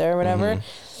sister works there or whatever.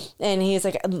 Mm-hmm. And he's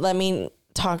like, let me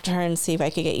talk to her and see if I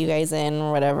could get you guys in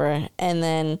or whatever. And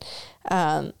then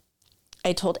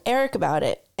I told Eric about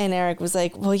it, and Eric was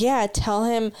like, well, yeah, tell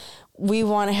him we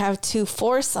want to have 2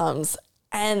 foursomes.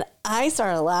 And I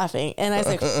started laughing, and I was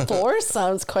like,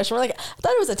 foursomes? Question mark. Like, I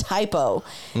thought it was a typo.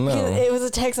 No. It was a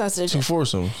text message. 2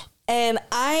 foursomes. And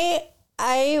I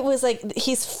was like,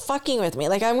 he's fucking with me.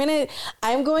 Like, I'm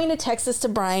going to text this to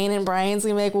Brian, and Brian's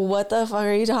gonna be like, well, what the fuck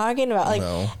are you talking about? Like,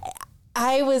 no.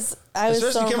 I was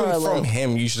especially so coming from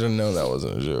him. You should have known that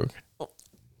wasn't a joke.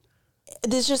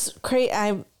 This just crazy.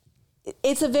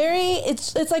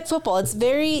 It's like football. It's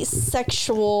very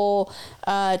sexual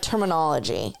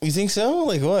terminology. You think so?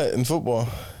 Like what in football?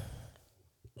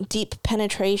 Deep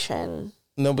penetration.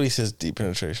 Nobody says deep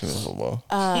penetration in football.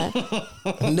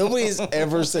 Nobody has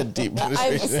ever said deep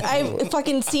penetration. I've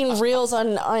fucking seen reels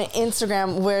on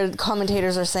Instagram where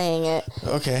commentators are saying it.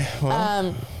 Okay.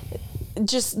 Well.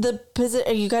 Just the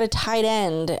position. You got a tight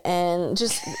end, and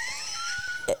just.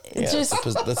 Yeah,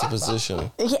 that's a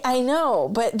position. Yeah, I know,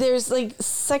 but there's like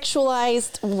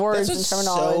sexualized words and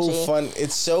terminology. So fun.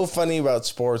 It's so funny about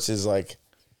sports is like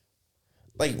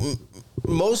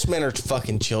most men are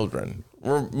fucking children.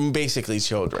 We're basically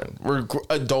children. We're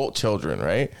adult children,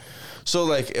 right? So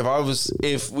like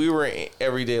if we were in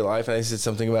everyday life and I said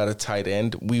something about a tight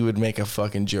end, we would make a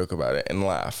fucking joke about it and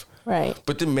laugh. Right.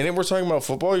 But the minute we're talking about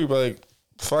football, you'd be like,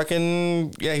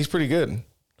 fucking, yeah, he's pretty good.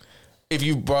 If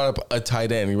you brought up a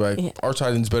tight end, you're like, our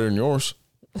tight end's better than yours.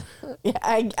 Yeah,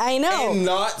 I know. And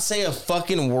not say a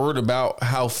fucking word about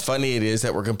how funny it is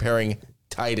that we're comparing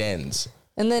tight ends.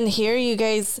 And then here you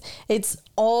guys, it's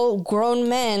all grown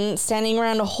men standing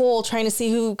around a hole trying to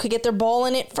see who could get their ball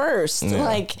in it first. Yeah.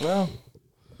 Like, well,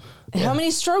 how many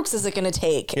strokes is it going to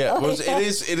take? Yeah, well, it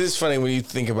is funny when you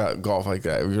think about golf like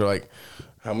that. You're like,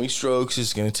 how many strokes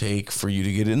is it going to take for you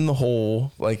to get in the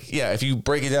hole? Like, yeah, if you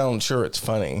break it down, sure, it's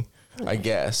funny. I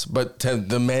guess, but to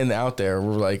the men out there,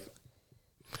 we're like,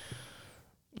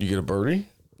 you get a birdie?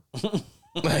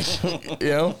 Like, you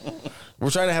know,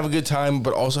 we're trying to have a good time,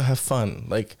 but also have fun.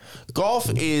 Like, golf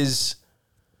is,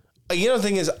 you know, the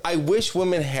thing is, I wish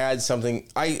women had something.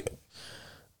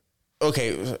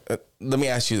 Okay, let me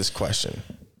ask you this question.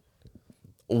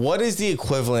 What is the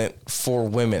equivalent for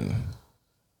women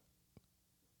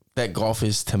that golf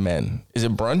is to men? Is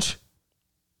it brunch?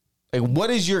 Like, what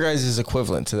is your guys'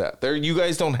 equivalent to that? You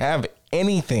guys don't have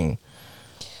anything.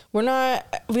 We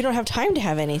don't have time to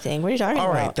have anything. What are you talking about?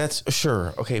 All right, that's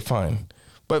sure. Okay, fine.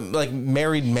 But like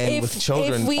married men with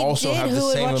children also have the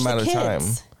same amount of time.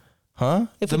 Huh?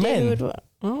 The men.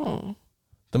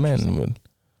 The men would.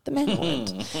 The men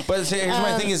would. But here's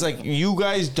my thing is like, you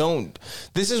guys don't.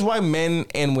 This is why men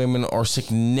and women are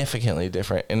significantly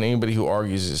different. And anybody who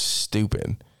argues is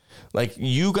stupid. Like,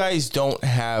 you guys don't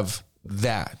have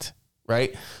that.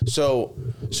 Right. So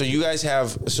you guys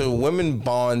have, women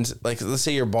bond, like, let's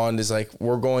say your bond is like,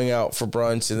 we're going out for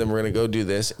brunch and then we're going to go do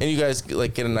this. And you guys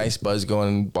like get a nice buzz going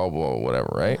and blah, blah, blah,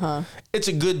 whatever. Right. Uh-huh. It's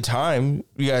a good time.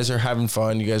 You guys are having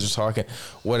fun. You guys are talking,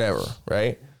 whatever.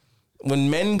 Right. When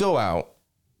men go out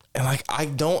and like, I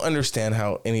don't understand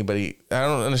how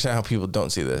people don't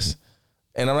see this.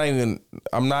 And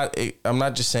I'm not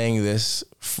just saying this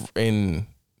in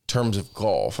terms of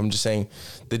golf. I'm just saying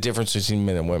the difference between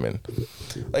men and women.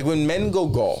 Like, when men go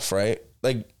golf, right?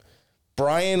 Like,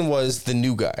 Brian was the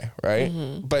new guy, right?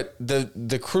 Mm-hmm. But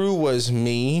the crew was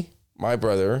me, my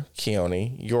brother,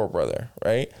 Keone, your brother,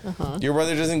 right? Uh-huh. Your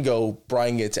brother doesn't go,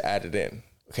 Brian gets added in.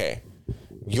 Okay.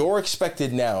 You're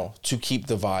expected now to keep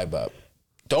the vibe up.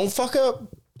 Don't fuck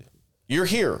up. You're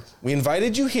here. We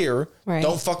invited you here. Right.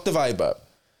 Don't fuck the vibe up.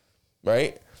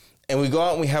 Right? And we go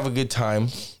out and we have a good time.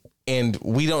 And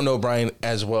we don't know Brian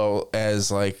as well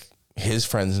as like his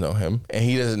friends know him, and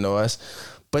he doesn't know us.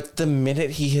 But the minute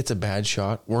he hits a bad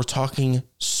shot, we're talking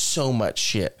so much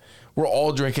shit. We're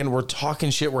all drinking. We're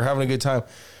talking shit. We're having a good time.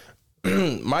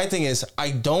 My thing is, I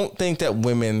don't think that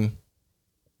women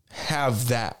have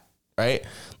that, right?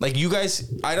 Like, you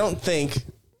guys, I don't think,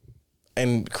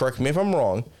 and correct me if I'm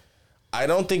wrong, I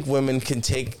don't think women can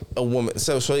take a woman.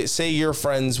 So say you're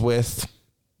friends with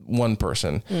one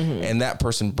person, mm-hmm. and that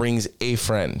person brings a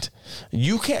friend.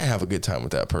 You can't have a good time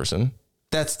with that person.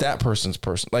 That's that person's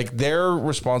person. Like, they're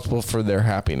responsible for their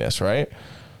happiness, right?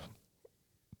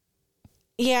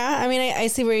 Yeah, I mean, I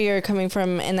see where you're coming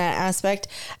from in that aspect.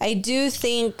 I do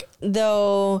think,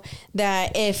 though,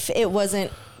 that if it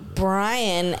wasn't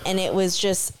Brian and it was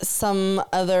just some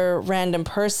other random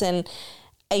person,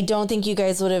 I don't think you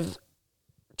guys would have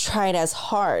tried as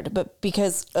hard. But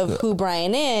because of who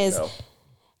Brian is... No.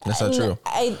 That's not true.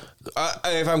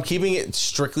 If I'm keeping it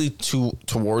strictly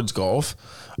towards golf,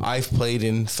 I've played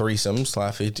in threesomes,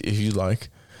 laugh it if you like,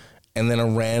 and then a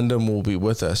random will be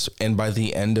with us, and by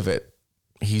the end of it,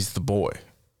 he's the boy.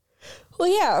 Well,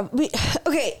 yeah.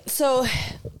 Okay, so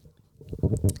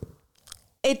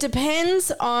It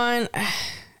depends on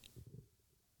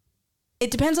the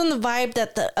vibe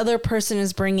that the other person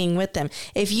is bringing with them.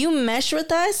 If you mesh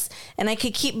with us and I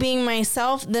could keep being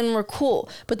myself, then we're cool.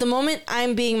 But the moment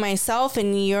I'm being myself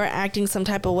and you're acting some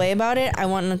type of way about it, I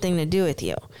want nothing to do with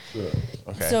you. Sure.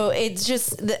 Okay. So it's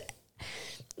just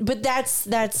but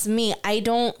that's me. I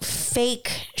don't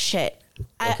fake shit.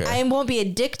 Okay. I won't be a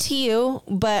dick to you,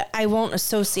 but I won't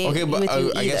associate with you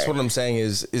either. I guess what I'm saying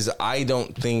is I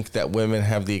don't think that women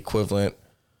have the equivalent.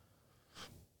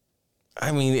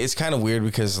 I mean, it's kind of weird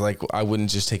because, like, I wouldn't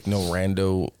just take no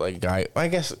rando, like, guy. I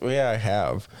guess, yeah, I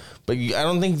have. But I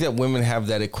don't think that women have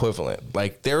that equivalent.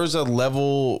 Like, there's a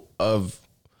level of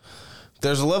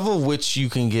which you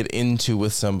can get into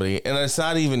with somebody. And it's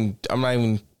not even, I'm not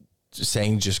even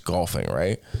saying just golfing,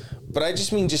 right? But I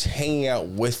just mean just hanging out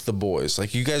with the boys.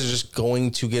 Like, you guys are just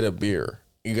going to get a beer.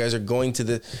 You guys are going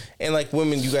to and like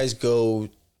women, you guys go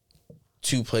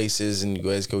to places and you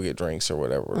guys go get drinks or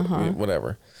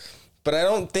whatever. But I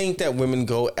don't think that women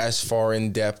go as far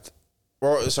in depth.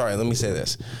 Or sorry, let me say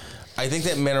this. I think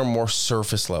that men are more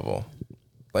surface level.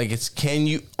 Like, it's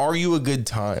are you a good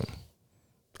time?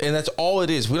 And that's all it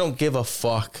is. We don't give a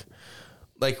fuck.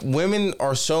 Like, women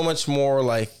are so much more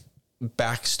like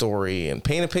backstory and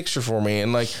paint a picture for me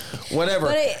and like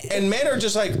whatever. And men are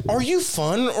just like, are you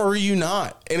fun or are you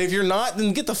not? And if you're not,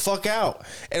 then get the fuck out.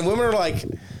 And women are like,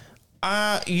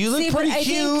 you look pretty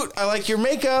cute. I like your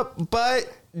makeup,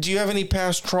 but do you have any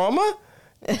past trauma?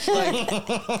 Like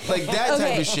that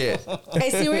type of shit. I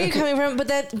see where you're coming from, but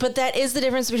that is the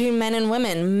difference between men and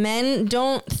women. Men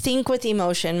don't think with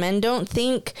emotion. Men don't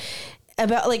think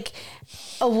about, like,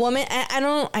 a woman. I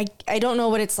don't know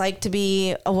what it's like to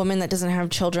be a woman that doesn't have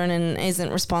children and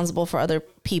isn't responsible for other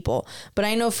people. But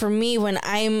I know for me, when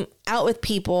I'm out with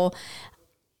people,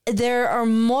 there are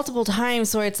multiple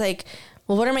times where it's like,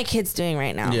 well, what are my kids doing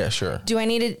right now? Yeah, sure. Do I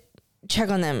need to check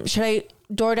on them? Should I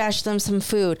DoorDash them some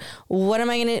food? What am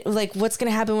I going to, like, what's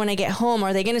going to happen when I get home?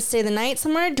 Are they going to stay the night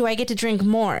somewhere? Do I get to drink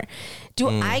more? Do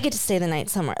I get to stay the night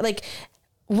somewhere? Like,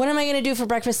 what am I going to do for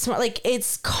breakfast tomorrow? Like,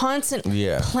 it's constant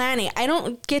planning. I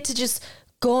don't get to just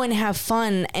go and have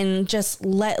fun and just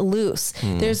let loose.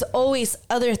 There's always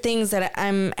other things that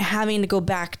I'm having to go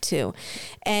back to.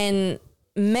 And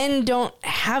men don't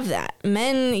have that.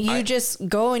 Men, you just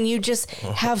go and you just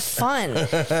have fun.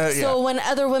 So when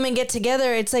other women get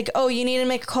together, it's like, oh, you need to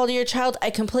make a call to your child. I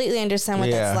completely understand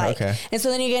what that's like. Okay. And so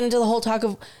then you get into the whole talk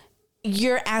of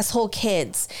your asshole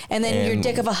kids, and then your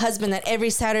dick of a husband that every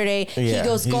Saturday he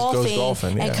goes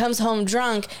golfing and comes home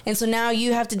drunk. And so now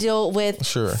you have to deal with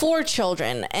 4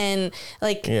 children and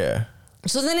like,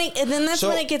 so then that's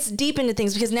when it gets deep into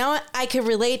things, because now I could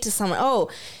relate to someone. Oh,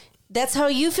 that's how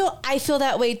you feel. I feel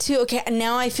that way too. Okay. And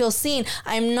now I feel seen.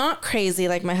 I'm not crazy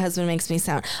like my husband makes me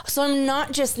sound. So I'm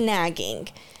not just nagging.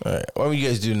 All right. Well, you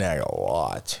guys do nag a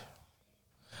lot.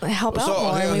 Help out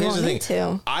more. Okay, we won't need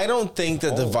to. I don't think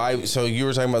that the vibe. So you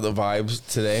were talking about the vibes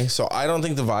today. So I don't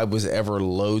think the vibe was ever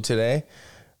low today.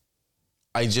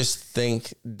 I just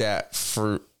think that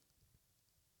for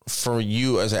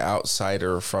you as an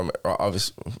outsider from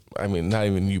obviously, I mean, not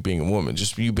even you being a woman,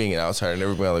 just you being an outsider and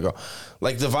everybody on the go,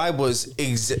 like the vibe was,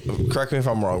 correct me if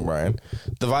I'm wrong, Brian,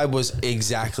 the vibe was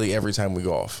exactly every time we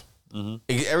golf.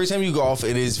 Mm-hmm. Every time you golf,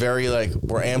 it is very like,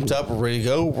 we're amped up, we're ready to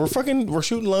go, we're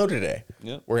shooting low today.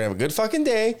 Yep. We're gonna have a good fucking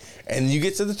day, and you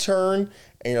get to the turn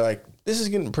and you're like, this is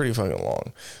getting pretty fucking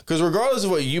long. Because regardless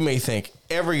of what you may think,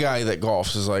 every guy that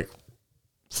golfs is like,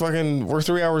 fucking, we're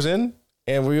 3 hours in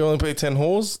and we only play 10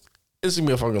 holes. It's gonna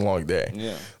be a fucking long day.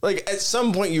 Yeah. Like at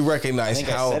some point you recognize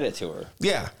I said it to her.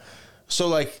 Yeah. So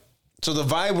the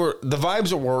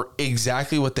vibes were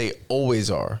exactly what they always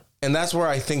are. And that's where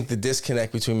I think the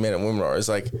disconnect between men and women is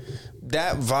like,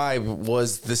 that vibe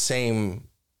was the same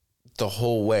the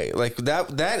whole way. Like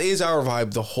that is our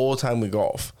vibe the whole time we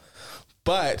golf.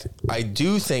 But I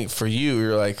do think for you,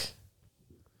 you're like,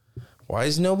 why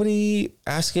is nobody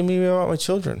asking me about my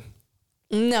children?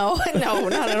 No,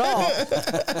 not at all.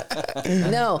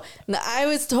 No, I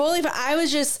was totally fine. I was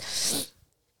just,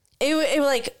 it was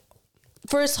like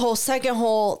first hole, second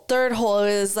hole, third hole.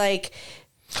 It was like,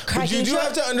 but you do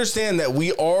have to understand that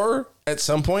we are at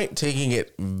some point taking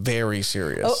it very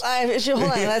serious. Oh, hold on.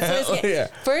 That's what I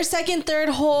First, second, third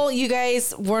hole, you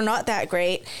guys were not that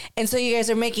great, and so you guys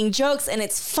are making jokes, and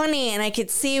it's funny, and I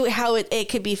could see how it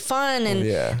could be fun,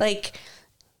 and like.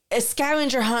 a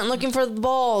scavenger hunt looking for the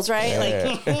balls, right?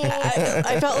 Like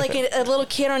I felt like a little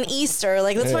kid on Easter.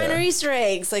 Like, let's find our Easter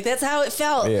eggs. Like, that's how it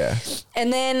felt. Yeah.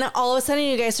 And then all of a sudden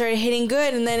you guys started hitting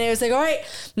good. And then it was like, all right,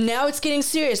 now it's getting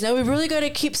serious. Now we really got to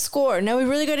keep score.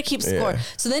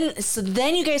 So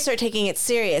then you guys start taking it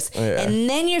serious. And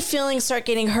then your feelings start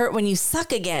getting hurt when you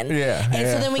suck again. And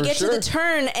so then we get to the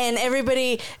turn and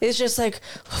everybody is just like,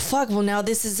 fuck, well, now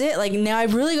this is it. Like, now I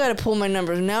really got to pull my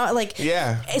numbers. Now, like, so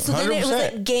 100%. Then it was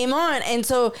like game on. And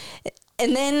so,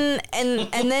 and then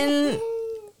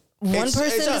one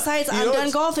person decides I'm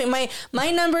done golfing.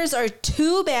 My numbers are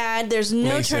too bad. There's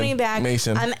no turning back.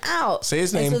 Mason. I'm out. Say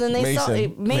his name. And so then they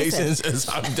Mason says,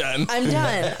 I'm done. I'm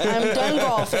done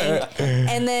golfing.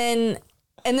 And then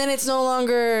it's no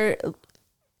longer,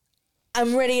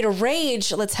 I'm ready to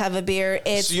rage. Let's have a beer.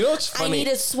 It's, so you know what's funny? I need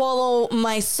to swallow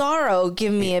my sorrow.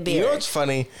 Give me a beer. You know what's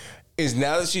funny is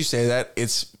now that you say that,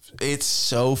 it's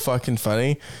so fucking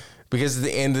funny because at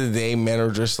the end of the day, men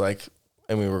are just like,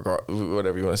 I mean,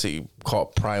 whatever you want to say, you call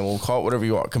it primal, call it whatever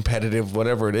you want, competitive,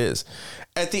 whatever it is.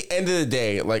 At the end of the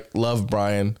day, like, love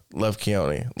Brian, love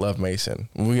Keone, love Mason.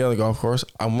 When we get on the golf course,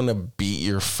 I'm going to beat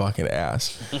your fucking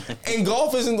ass. And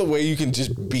golf isn't the way you can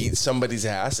just beat somebody's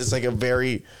ass. It's like a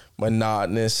very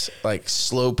monotonous, like,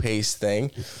 slow-paced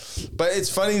thing. But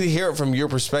it's funny to hear it from your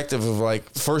perspective of,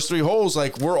 like, first 3 holes,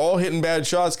 like, we're all hitting bad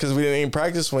shots because we didn't aim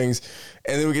practice swings.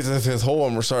 And then we get to the 5th hole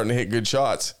and we're starting to hit good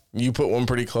shots. You put one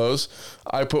pretty close.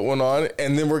 I put one on,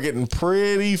 and then we're getting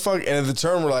pretty fuck. And at the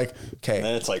turn, we're like, okay. And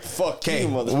then it's like, fuck you,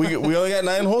 we only got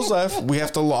 9 holes left. We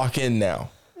have to lock in now.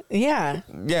 Yeah.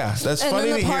 Yeah, that's funny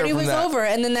to hear. And then the party was over,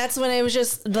 and then that's when it was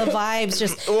just the vibes,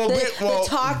 just the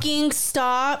talking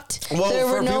stopped. Well, there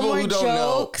were no more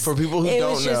jokes. For people who don't know,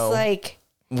 it was just like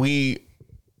we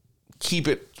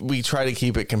try to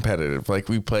keep it competitive. Like,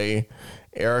 we play.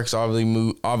 Eric's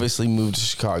obviously moved to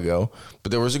Chicago,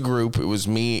 but there was a group. It was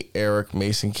me, Eric,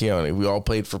 Mason, Keone. We all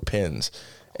played for pins.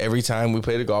 Every time we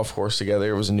played a golf course together,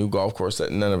 it was a new golf course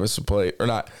that none of us have played, or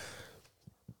not.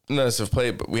 None of us have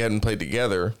played, but we hadn't played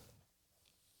together.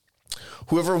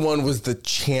 Whoever won was the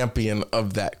champion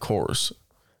of that course.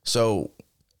 So,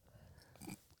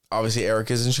 obviously,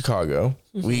 Eric is in Chicago.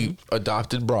 Mm-hmm. We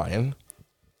adopted Brian,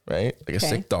 right? Like a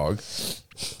sick dog.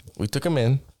 We took him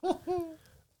in.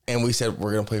 And we said,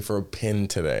 we're going to play for a pin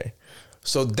today.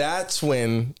 So that's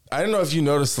when, I don't know if you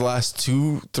noticed the last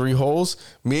 2-3 holes,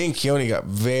 me and Keone got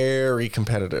very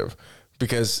competitive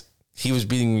because he was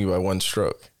beating me by 1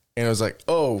 stroke. And it was like,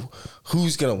 oh,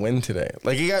 who's going to win today?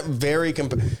 Like, it got very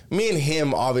me and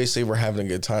him, obviously, were having a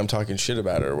good time talking shit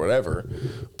about it or whatever.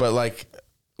 But, like,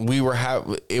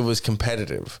 it was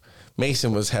competitive.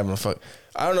 Mason was having fun.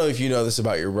 I don't know if you know this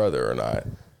about your brother or not.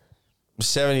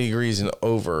 70 degrees and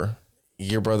over,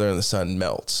 your brother in the sun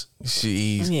melts.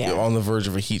 He's on the verge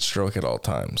of a heat stroke at all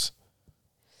times.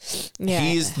 Yeah.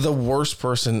 He's the worst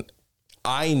person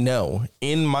I know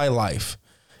in my life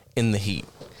in the heat.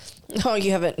 Oh, you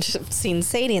haven't seen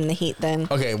Sadie in the heat then.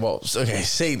 Okay,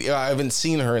 Sadie, I haven't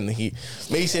seen her in the heat.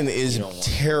 Mason is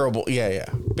terrible. Yeah.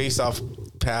 Based off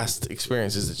past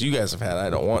experiences that you guys have had, I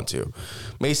don't want to.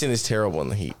 Mason is terrible in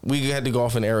the heat. We had to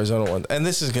golf in Arizona once, and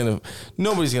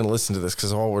nobody's going to listen to this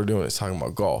because all we're doing is talking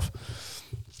about golf.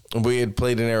 We had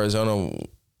played in Arizona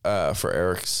for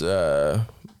Eric's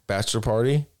bachelor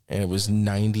party, and it was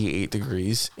 98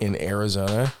 degrees in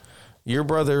Arizona. Your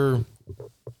brother,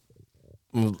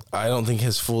 I don't think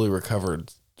has fully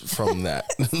recovered from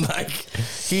that. Like,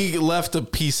 he left a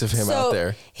piece of him out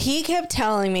there. He kept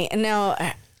telling me, and now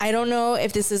I don't know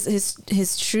if this is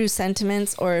his true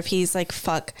sentiments or if he's like,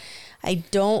 fuck, I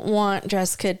don't want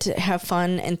Jessica to have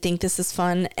fun and think this is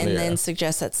fun and then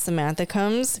suggest that Samantha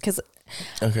comes because...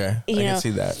 Okay, I can see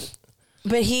that.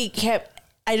 But he kept,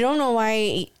 I don't know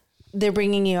why they're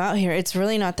bringing you out here. It's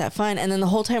really not that fun. And then the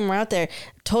whole time we're out there,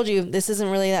 told you this isn't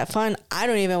really that fun. I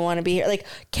don't even want to be here. Like,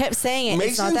 kept saying it.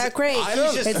 It's not that great.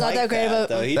 It's not that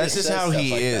great. That's just how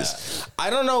he is. I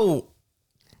don't know.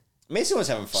 Mason was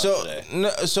having fun today.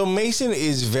 So Mason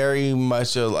is very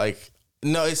much I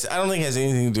don't think it has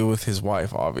anything to do with his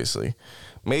wife, obviously.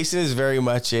 Mason is very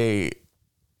much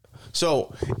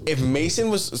So if Mason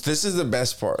this is the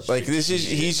best part. Like,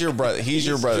 he's your brother. He's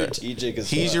your brother.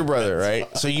 He's your brother,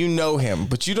 right? So you know him,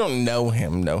 but you don't know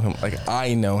him. Like,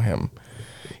 I know him.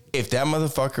 If that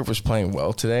motherfucker was playing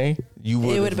well today, you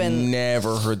would have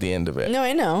never heard the end of it. No,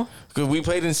 I know. Because we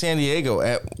played in San Diego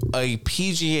at a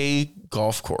PGA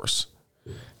golf course.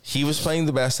 He was playing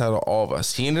the best out of all of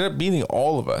us. He ended up beating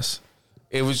all of us.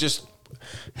 It was just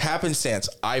happenstance.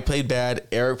 I played bad.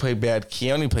 Eric played bad.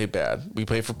 Keone played bad. We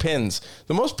played for pins.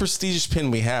 The most prestigious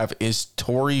pin we have is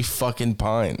Torrey fucking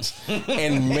Pines,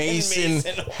 and Mason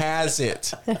has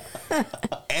it,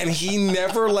 and he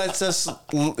never lets us.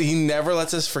 He never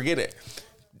lets us forget it.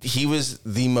 He was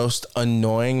the most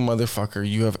annoying motherfucker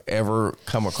you have ever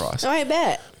come across. Oh, I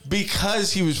bet.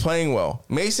 Because he was playing well.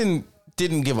 Mason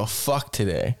didn't give a fuck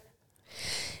today.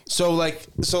 So like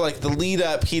the lead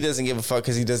up, he doesn't give a fuck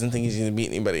because he doesn't think he's going to beat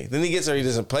anybody. Then he gets there, he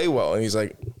doesn't play well, and he's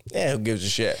like, yeah, who gives a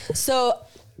shit? So,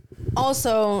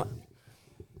 also,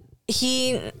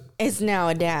 he is now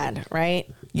a dad, right?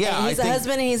 Yeah, and he's a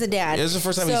husband and he's a dad. This is the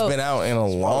first time he's been out in a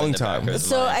long time.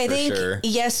 So I think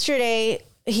yesterday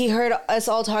he heard us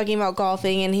all talking about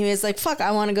golfing, and he was like, fuck,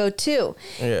 I want to go too.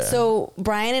 Yeah. So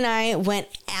Brian and I went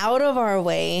out of our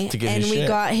way and we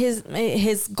got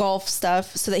his golf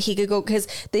stuff so that he could go, because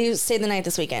they stayed the night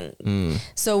this weekend.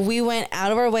 So we went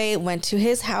out of our way, went to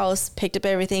his house, picked up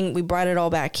everything. We brought it all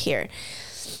back here.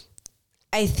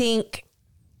 I think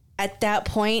at that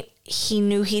point, he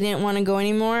knew he didn't want to go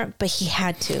anymore, but he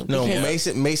had to. No,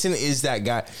 Mason is that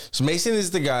guy. So Mason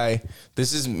is the guy.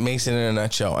 This is Mason in a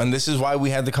nutshell. And this is why we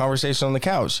had the conversation on the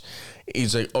couch.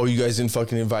 He's like, oh, you guys didn't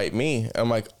fucking invite me. I'm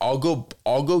like, I'll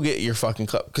go get your fucking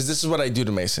club. Because this is what I do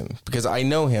to Mason. Because I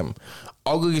know him.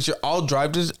 I'll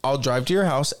drive to your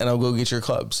house and I'll go get your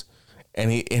clubs.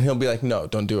 And he'll be like, no,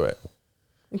 don't do it.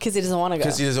 Because he doesn't want to go.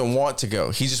 Because he doesn't want to go.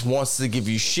 He just wants to give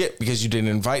you shit because you didn't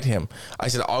invite him. I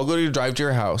said, I'll go to drive to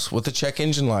your house with the check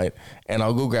engine light and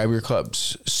I'll go grab your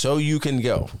clubs so you can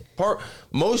go.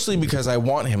 Mostly because I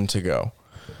want him to go,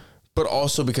 but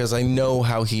also because I know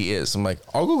how he is. I'm like,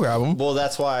 I'll go grab him. Well,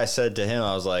 that's why I said to him,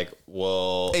 I was like,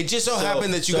 well. It just so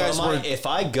happened that you guys were. If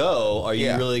I go, are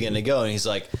you really going to go? And he's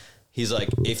like,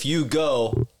 if you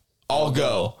go, I'll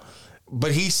go.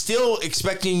 But he's still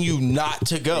expecting you not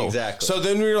to go. Exactly. So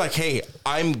then we were like, hey,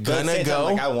 I'm gonna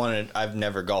go. I've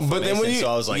never golfed with Mason,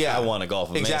 so I was like, I want to golf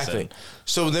with Mason.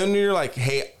 So then we were like,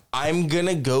 hey, I'm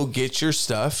gonna go get your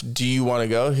stuff. Do you want to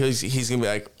go? He's gonna be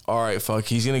like, all right, fuck.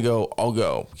 He's gonna go. I'll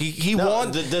go.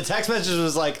 The text message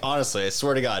was like, honestly, I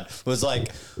swear to God, was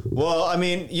like, well, I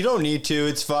mean, you don't need to.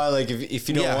 It's fine. Like if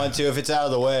you don't want to, if it's out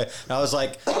of the way. And I was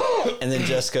like, and then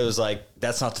Jessica was like,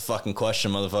 that's not the fucking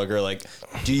question, motherfucker. Like,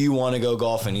 do you want to go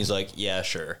golfing? He's like, yeah,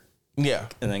 sure. Yeah.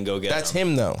 And then go get That's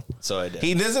him though. So I did.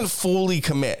 He doesn't fully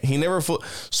commit. He never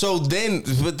So then,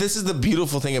 but this is the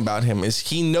beautiful thing about him is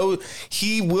he will,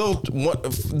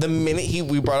 the minute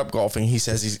we brought up golfing, he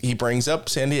says he brings up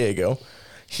San Diego.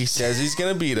 He says he's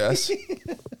going to beat us.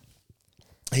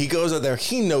 He goes out there.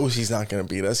 He knows he's not going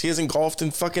to beat us. He hasn't golfed in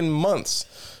fucking months,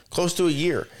 close to a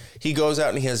year. He goes out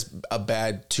and he has a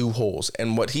bad 2 holes.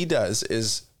 And what he does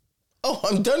is, oh,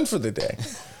 I'm done for the day.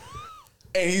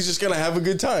 And he's just going to have a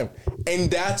good time.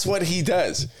 And that's what he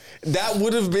does. That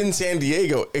would have been San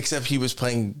Diego, except he was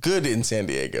playing good in San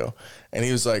Diego. And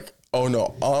he was like, oh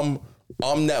no,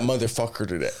 I'm that motherfucker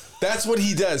today. That's what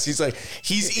he does. He's like,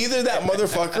 he's either that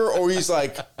motherfucker or he's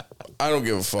like, I don't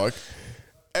give a fuck.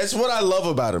 That's what I love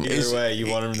about him. Either way, you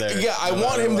want him there. Yeah, I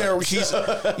want him there.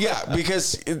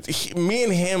 Because me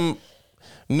and him,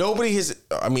 nobody has,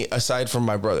 I mean, aside from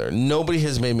my brother, nobody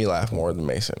has made me laugh more than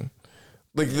Mason.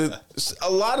 Like a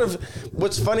lot of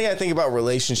what's funny, I think, about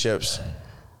relationships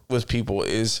with people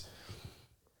is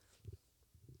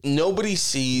nobody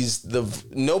sees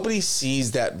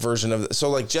that version of so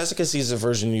like Jessica sees a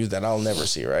version of you that I'll never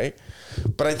see, right?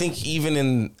 But I think even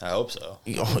in I hope so.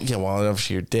 Yeah, well, I'll never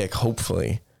see your dick,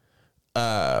 hopefully.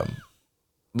 But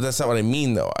that's not what I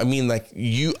mean though. I mean like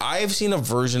I've seen a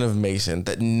version of Mason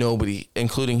that nobody,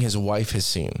 including his wife, has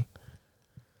seen.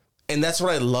 And that's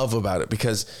what I love about it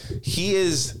because he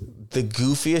is the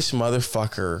goofiest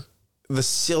motherfucker, the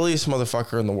silliest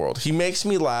motherfucker in the world. He makes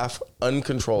me laugh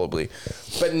uncontrollably,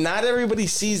 but not everybody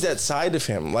sees that side of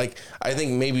him. Like I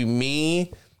think maybe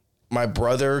me, my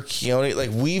brother, Keone,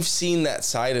 like we've seen that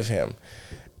side of him.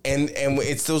 And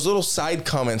it's those little side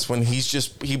comments when he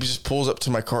just pulls up to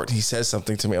my cart and he says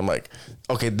something to me. I'm like,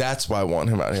 okay, that's why I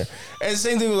want him out here. And the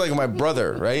same thing with like my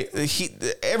brother, right?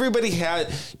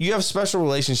 You have special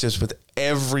relationships with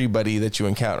everybody that you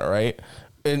encounter, right?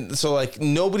 And so like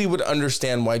nobody would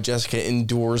understand why Jessica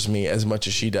endures me as much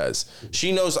as she does.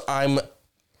 She knows I'm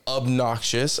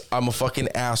obnoxious. I'm a fucking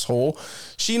asshole.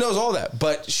 She knows all that,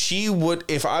 but she would,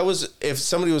 if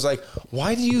somebody was like,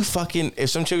 why do you fucking,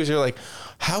 if some chick was here like,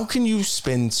 how can you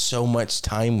spend so much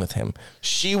time with him?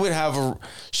 She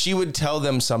would tell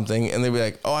them something and they'd be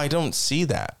like, oh, I don't see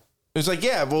that. It's like,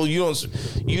 yeah, well, you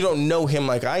don't know him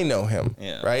like I know him.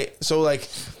 Yeah. Right. So like,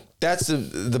 That's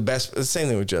the best. The same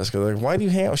thing with Jessica. Like, why do you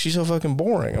hang out? She's so fucking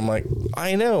boring. I'm like,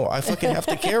 I know. I fucking have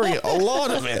to carry a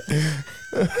lot of it.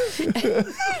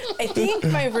 I think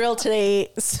my reel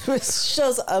today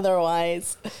shows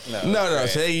otherwise. No.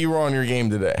 Today you were on your game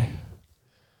today.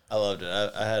 I loved it.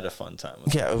 I had a fun time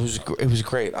with it was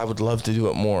great. I would love to do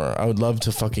it more. I would love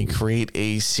to fucking create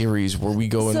a series where we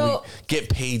go and we get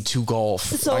paid to golf.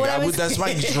 So like, that's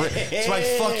my dream. It's my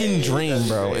fucking dream,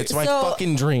 bro. It's my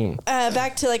fucking dream.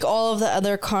 Back to like all of the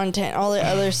other content, all the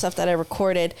other stuff that I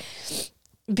recorded.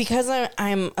 Because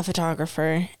I'm a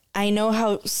photographer, I know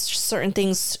how certain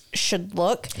things should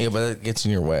look. Yeah, but it gets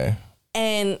in your way.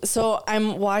 And so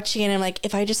I'm watching and I'm like,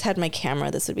 if I just had my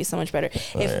camera, this would be so much better.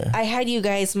 If I had you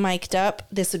guys mic'd up,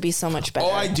 this would be so much better.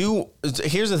 Oh, I do.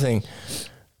 Here's the thing.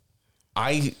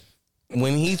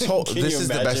 When he told, this is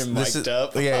the best. This is,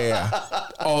 up? Yeah.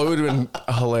 Oh, it would have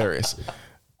been hilarious.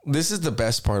 This is the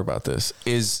best part about this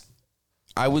is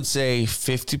I would say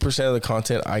 50% of the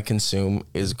content I consume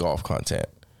is golf content.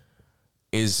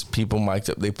 Is people mic'd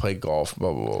up, they play golf,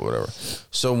 blah, blah, blah, whatever.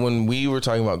 So when we were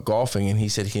talking about golfing and he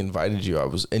said he invited you, I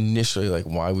was initially like,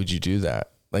 why would you do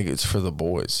that? Like, it's for the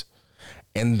boys.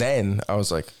 And then I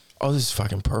was like, oh, this is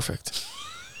fucking perfect.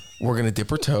 We're going to dip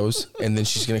her toes and then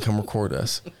she's going to come record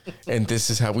us. And this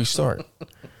is how we start.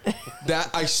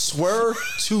 That, I swear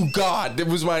to God, I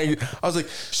was like,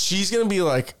 she's going to be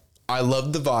like, I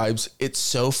love the vibes. It's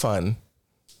so fun.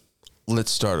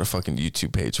 Let's start a fucking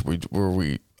YouTube page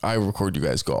where I record you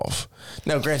guys golf.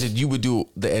 Now, granted, you would do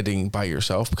the editing by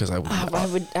yourself because I would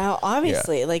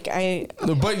obviously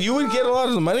but you would get a lot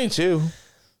of the money too.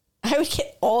 I would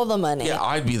get all the money. Yeah,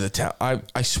 I'd be the town.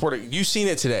 I swear to you, seen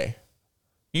it today.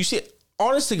 You see it.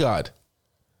 Honest to God,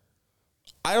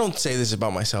 I don't say this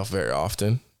about myself very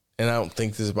often, and I don't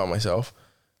think this about myself.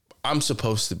 I'm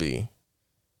supposed to be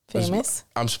famous.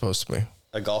 I'm supposed to be.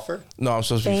 A golfer? No, I'm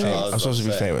supposed to be famous. I'm supposed to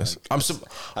be famous.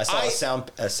 I saw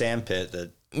a sand pit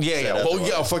that. Yeah. Well,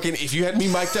 yeah, fucking, if you had me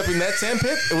mic'd up in that sand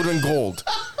pit, it would have been gold.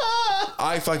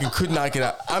 I fucking could not get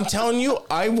out. I'm telling you,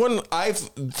 I've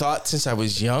thought since I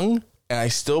was young, and I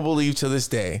still believe to this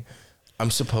day, I'm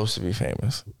supposed to be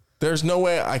famous. There's no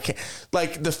way I can't.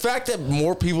 Like, the fact that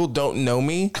more people don't know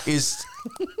me is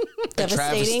a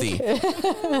travesty.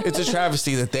 It's a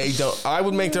travesty that they don't. I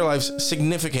would make their lives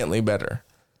significantly better.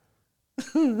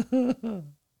 And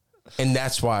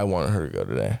that's why I wanted her to go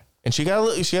today. And she got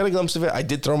a glimpse of it. I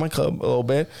did throw my club a little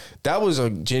bit. That was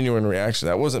a genuine reaction.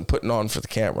 That wasn't putting on for the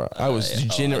camera. I was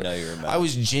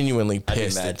genuinely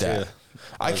pissed at that.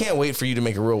 I can't wait for you to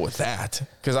make a reel with that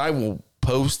because I will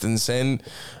post and send.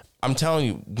 I'm telling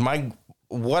you,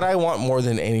 what I want more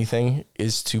than anything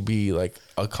is to be like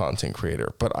a content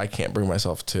creator, but I can't bring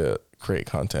myself to create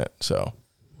content. So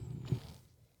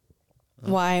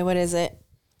why? What is it?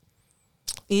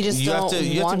 You just you don't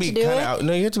want to do it?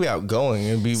 No, you have to be outgoing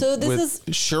and be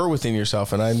sure within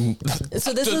yourself. And I'm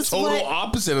the total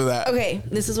opposite of that. Okay,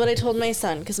 this is what I told my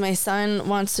son because my son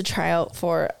wants to try out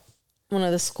for one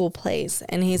of the school plays,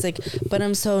 and he's like, "But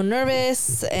I'm so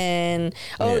nervous," and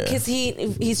because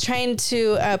he's trying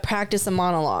to practice a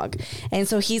monologue, and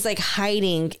so he's like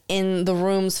hiding in the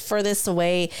rooms furthest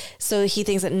away, so he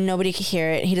thinks that nobody can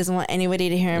hear it. He doesn't want anybody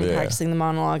to hear him practicing the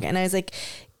monologue, and I was like,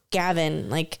 Gavin,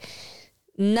 like.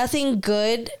 Nothing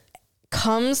good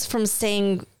comes from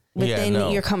staying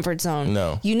within your comfort zone.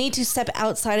 No. You need to step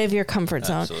outside of your comfort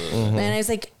zone. Mm-hmm. And I was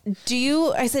like,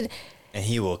 and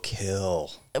he will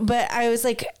kill. But I was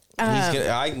like,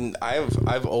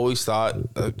 I've always thought,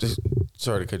 just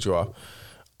sorry to cut you off.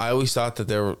 I always thought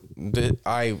that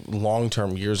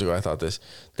long-term years ago, I thought that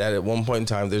at one point in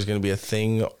time, there's going to be a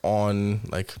thing on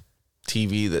like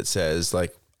TV that says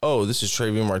like, oh, this is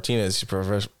Trevian Martinez, he's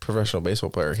a professional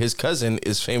baseball player. His cousin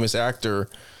is famous actor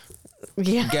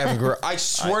Gavin Guerrero. I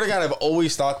swear to God, I've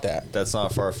always thought that. That's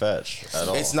not far-fetched at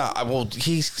all. It's not. Well,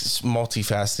 he's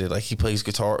multifaceted. Like, he plays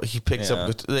guitar. He picks up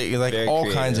like all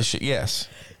creative. Kinds of shit. Yes.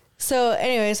 So,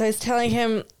 anyways, I was telling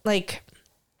him, like,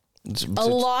 a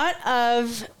lot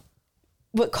of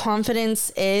what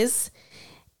confidence is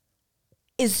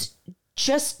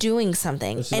just doing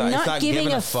something and not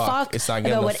giving a fuck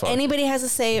about what anybody has to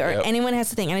say or anyone has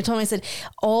to think. And I told him, I said,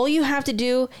 all you have to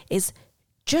do is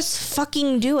just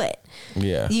fucking do it.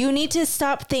 Yeah. You need to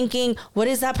stop thinking, what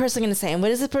is that person going to say? And what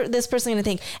is this person going to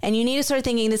think? And you need to start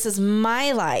thinking, this is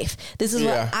my life. This is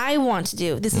what I want to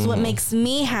do. This is what makes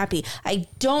me happy. I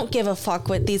don't give a fuck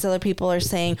what these other people are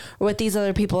saying or what these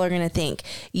other people are going to think.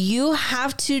 You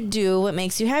have to do what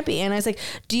makes you happy. And I was like,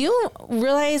 do you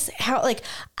realize how, like,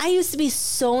 I used to be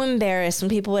so embarrassed when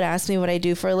people would ask me what I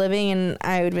do for a living, and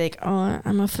I would be like, oh,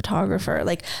 I'm a photographer.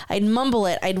 Like, I'd mumble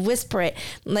it. I'd whisper it.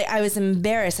 Like, I was embarrassed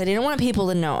embarrassed. I didn't want people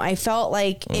to know. I felt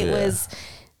like it was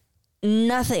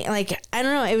nothing. Like, I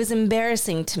don't know. It was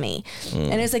embarrassing to me.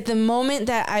 And it's like the moment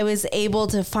that I was able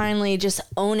to finally just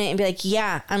own it and be like,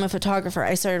 yeah, I'm a photographer.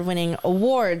 I started winning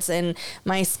awards and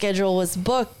my schedule was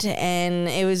booked, and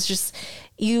it was just,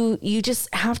 you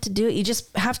just have to do it. You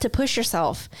just have to push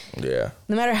yourself. Yeah.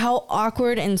 No matter how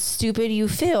awkward and stupid you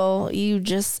feel, you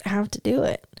just have to do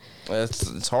it.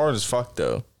 It's hard as fuck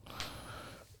though.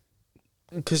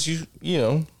 Because you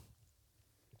know,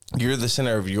 you're the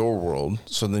center of your world,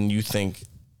 so then you think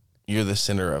you're the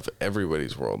center of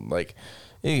everybody's world. Like,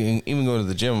 you can even go to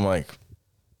the gym, like,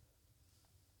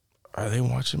 are they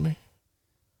watching me?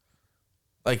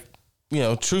 Like, you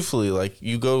know, truthfully, like,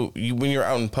 when you're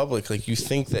out in public, like, you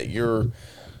think that you're,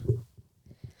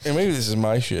 and maybe this is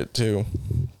my shit, too.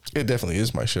 It definitely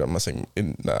is my shit. I'm not saying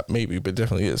not maybe, but it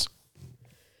definitely is.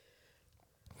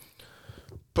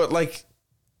 But, like,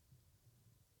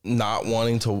 not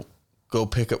wanting to go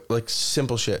pick up, like,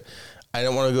 simple shit. I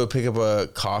don't want to go pick up a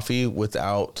coffee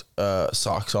without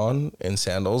socks on and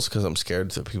sandals because I'm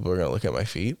scared that people are going to look at my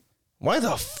feet. Why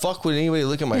the fuck would anybody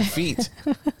look at my feet?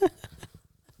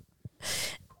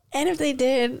 And if they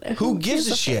did, who gives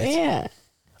a shit? Yeah.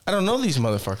 I don't know these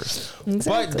motherfuckers.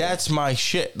 Exactly. But that's my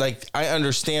shit. Like, I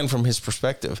understand from his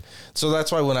perspective. So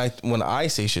that's why when I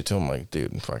say shit to him, like,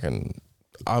 dude, fucking,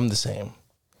 I'm the same.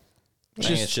 I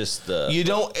think it's just the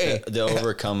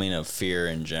overcoming of fear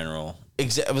in general.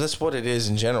 Exactly. That's what it is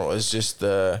in general. It's just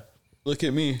the look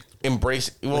at me, embrace.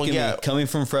 Well, yeah, coming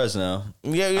from Fresno.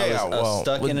 Yeah. Well,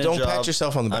 stuck in a don't job, pat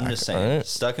yourself on the back. I'm just saying, right?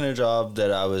 Stuck in a job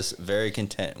that I was very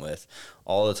content with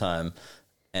all the time,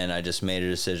 and I just made a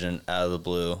decision out of the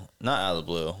blue. Not out of the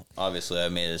blue. Obviously, I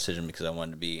made a decision because I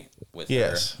wanted to be with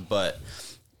her. But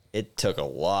it took a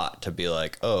lot to be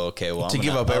like, oh, okay, well,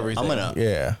 give up everything. I'm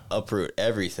gonna uproot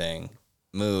everything.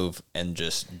 Move and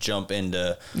just jump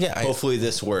into hopefully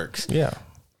this works. Yeah.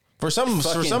 For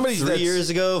somebody 3 years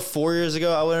ago, 4 years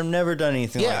ago, I would have never done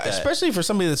anything like that. Yeah, especially for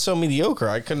somebody that's so mediocre.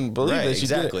 I couldn't believe that you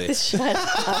did it. Shut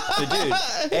up. But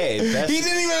dude, hey, he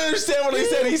didn't even understand what I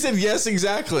said. He said yes,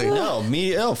 exactly.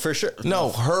 No, for sure. No,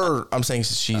 her. I'm saying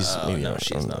she's mediocre. No,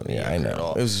 she's not mediocre I know. at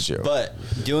all. It was a joke. But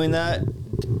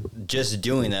just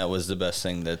doing that was the best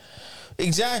thing that.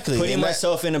 Exactly. Putting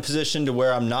myself in a position to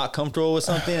where I'm not comfortable with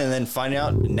something, and then finding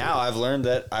out. Now I've learned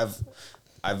that I've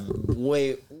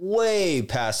way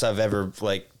past I've ever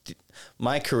like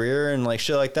my career and like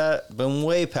shit like that. Been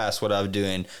way past what I was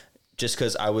doing, just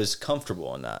because I was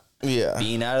comfortable in that. Yeah.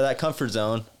 Being out of that comfort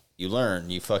zone, you learn,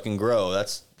 you fucking grow.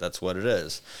 That's what it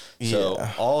is. So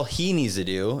all he needs to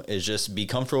do is just be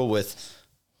comfortable with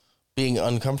being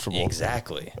uncomfortable.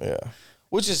 Exactly. Yeah.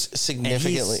 Which is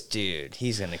significantly,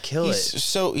 he's gonna kill it.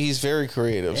 So he's very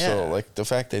creative. Yeah. So like the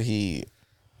fact that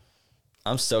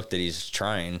I'm stoked that he's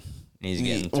trying. He's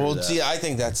getting through that. See,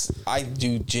 I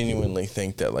do genuinely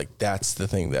think that like that's the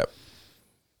thing that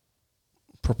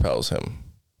propels him.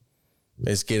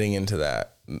 Is getting into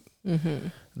that. Mm-hmm.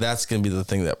 That's gonna be the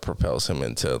thing that propels him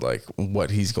into like what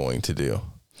he's going to do.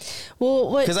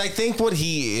 Well, because I think what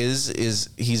he is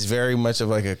he's very much of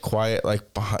like a quiet,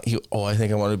 like behind. I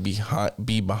think I want to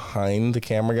be behind the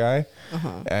camera guy.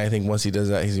 And I think once he does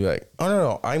that, he's like, oh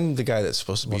no, I'm the guy that's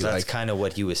supposed to be. That's kind of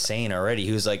what he was saying already.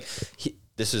 He was like,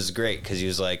 this is great because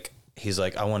he's like,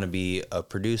 I want to be a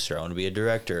producer, I want to be a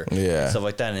director, stuff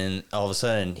like that. And all of a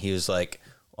sudden, he was like,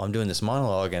 well, I'm doing this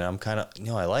monologue, and I'm kind of,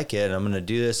 I like it, and I'm gonna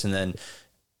do this. And then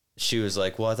she was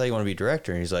like, well, I thought you want to be a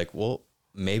director, and he's like, well.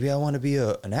 Maybe I want to be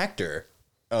an actor.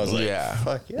 I was like,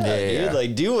 fuck yeah, dude.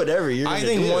 Like, do whatever you're gonna do. I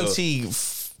think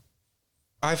once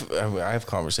I have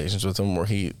conversations with him where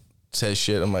he says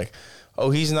shit. I'm like,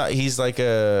 oh, he's not. He's like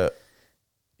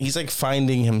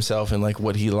finding himself in like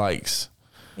what he likes.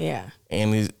 Yeah.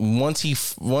 And once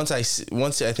I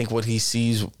think what he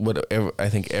sees, whatever I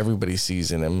think everybody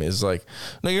sees in him is like,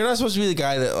 no, you're not supposed to be the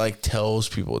guy that like tells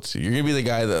people to. You're gonna be the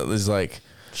guy that is like.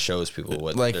 Shows people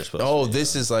what like, they're supposed to do.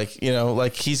 This is like,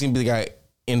 like he's gonna be the guy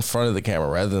in front of the camera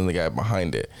rather than the guy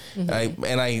behind it.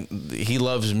 Mm-hmm. He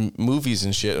loves movies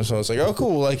and shit, and so it's like, oh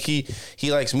cool, like he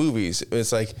likes movies.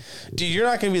 It's like, dude, you're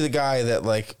not gonna be the guy that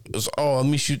like goes, oh, let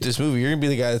me shoot this movie. You're gonna be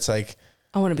the guy that's like,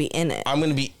 I want to be in it. I'm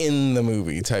gonna be in the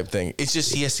movie type thing. It's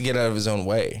just he has to get out of his own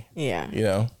way.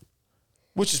 Yeah.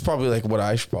 Which is probably like what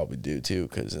I should probably do too,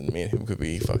 because then me and him could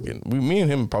be me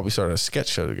and him probably started a sketch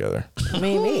show together.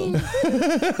 Maybe.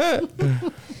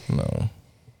 No.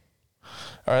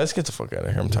 All right, let's get the fuck out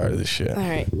of here. I'm tired of this shit. All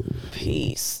right.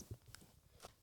 Peace.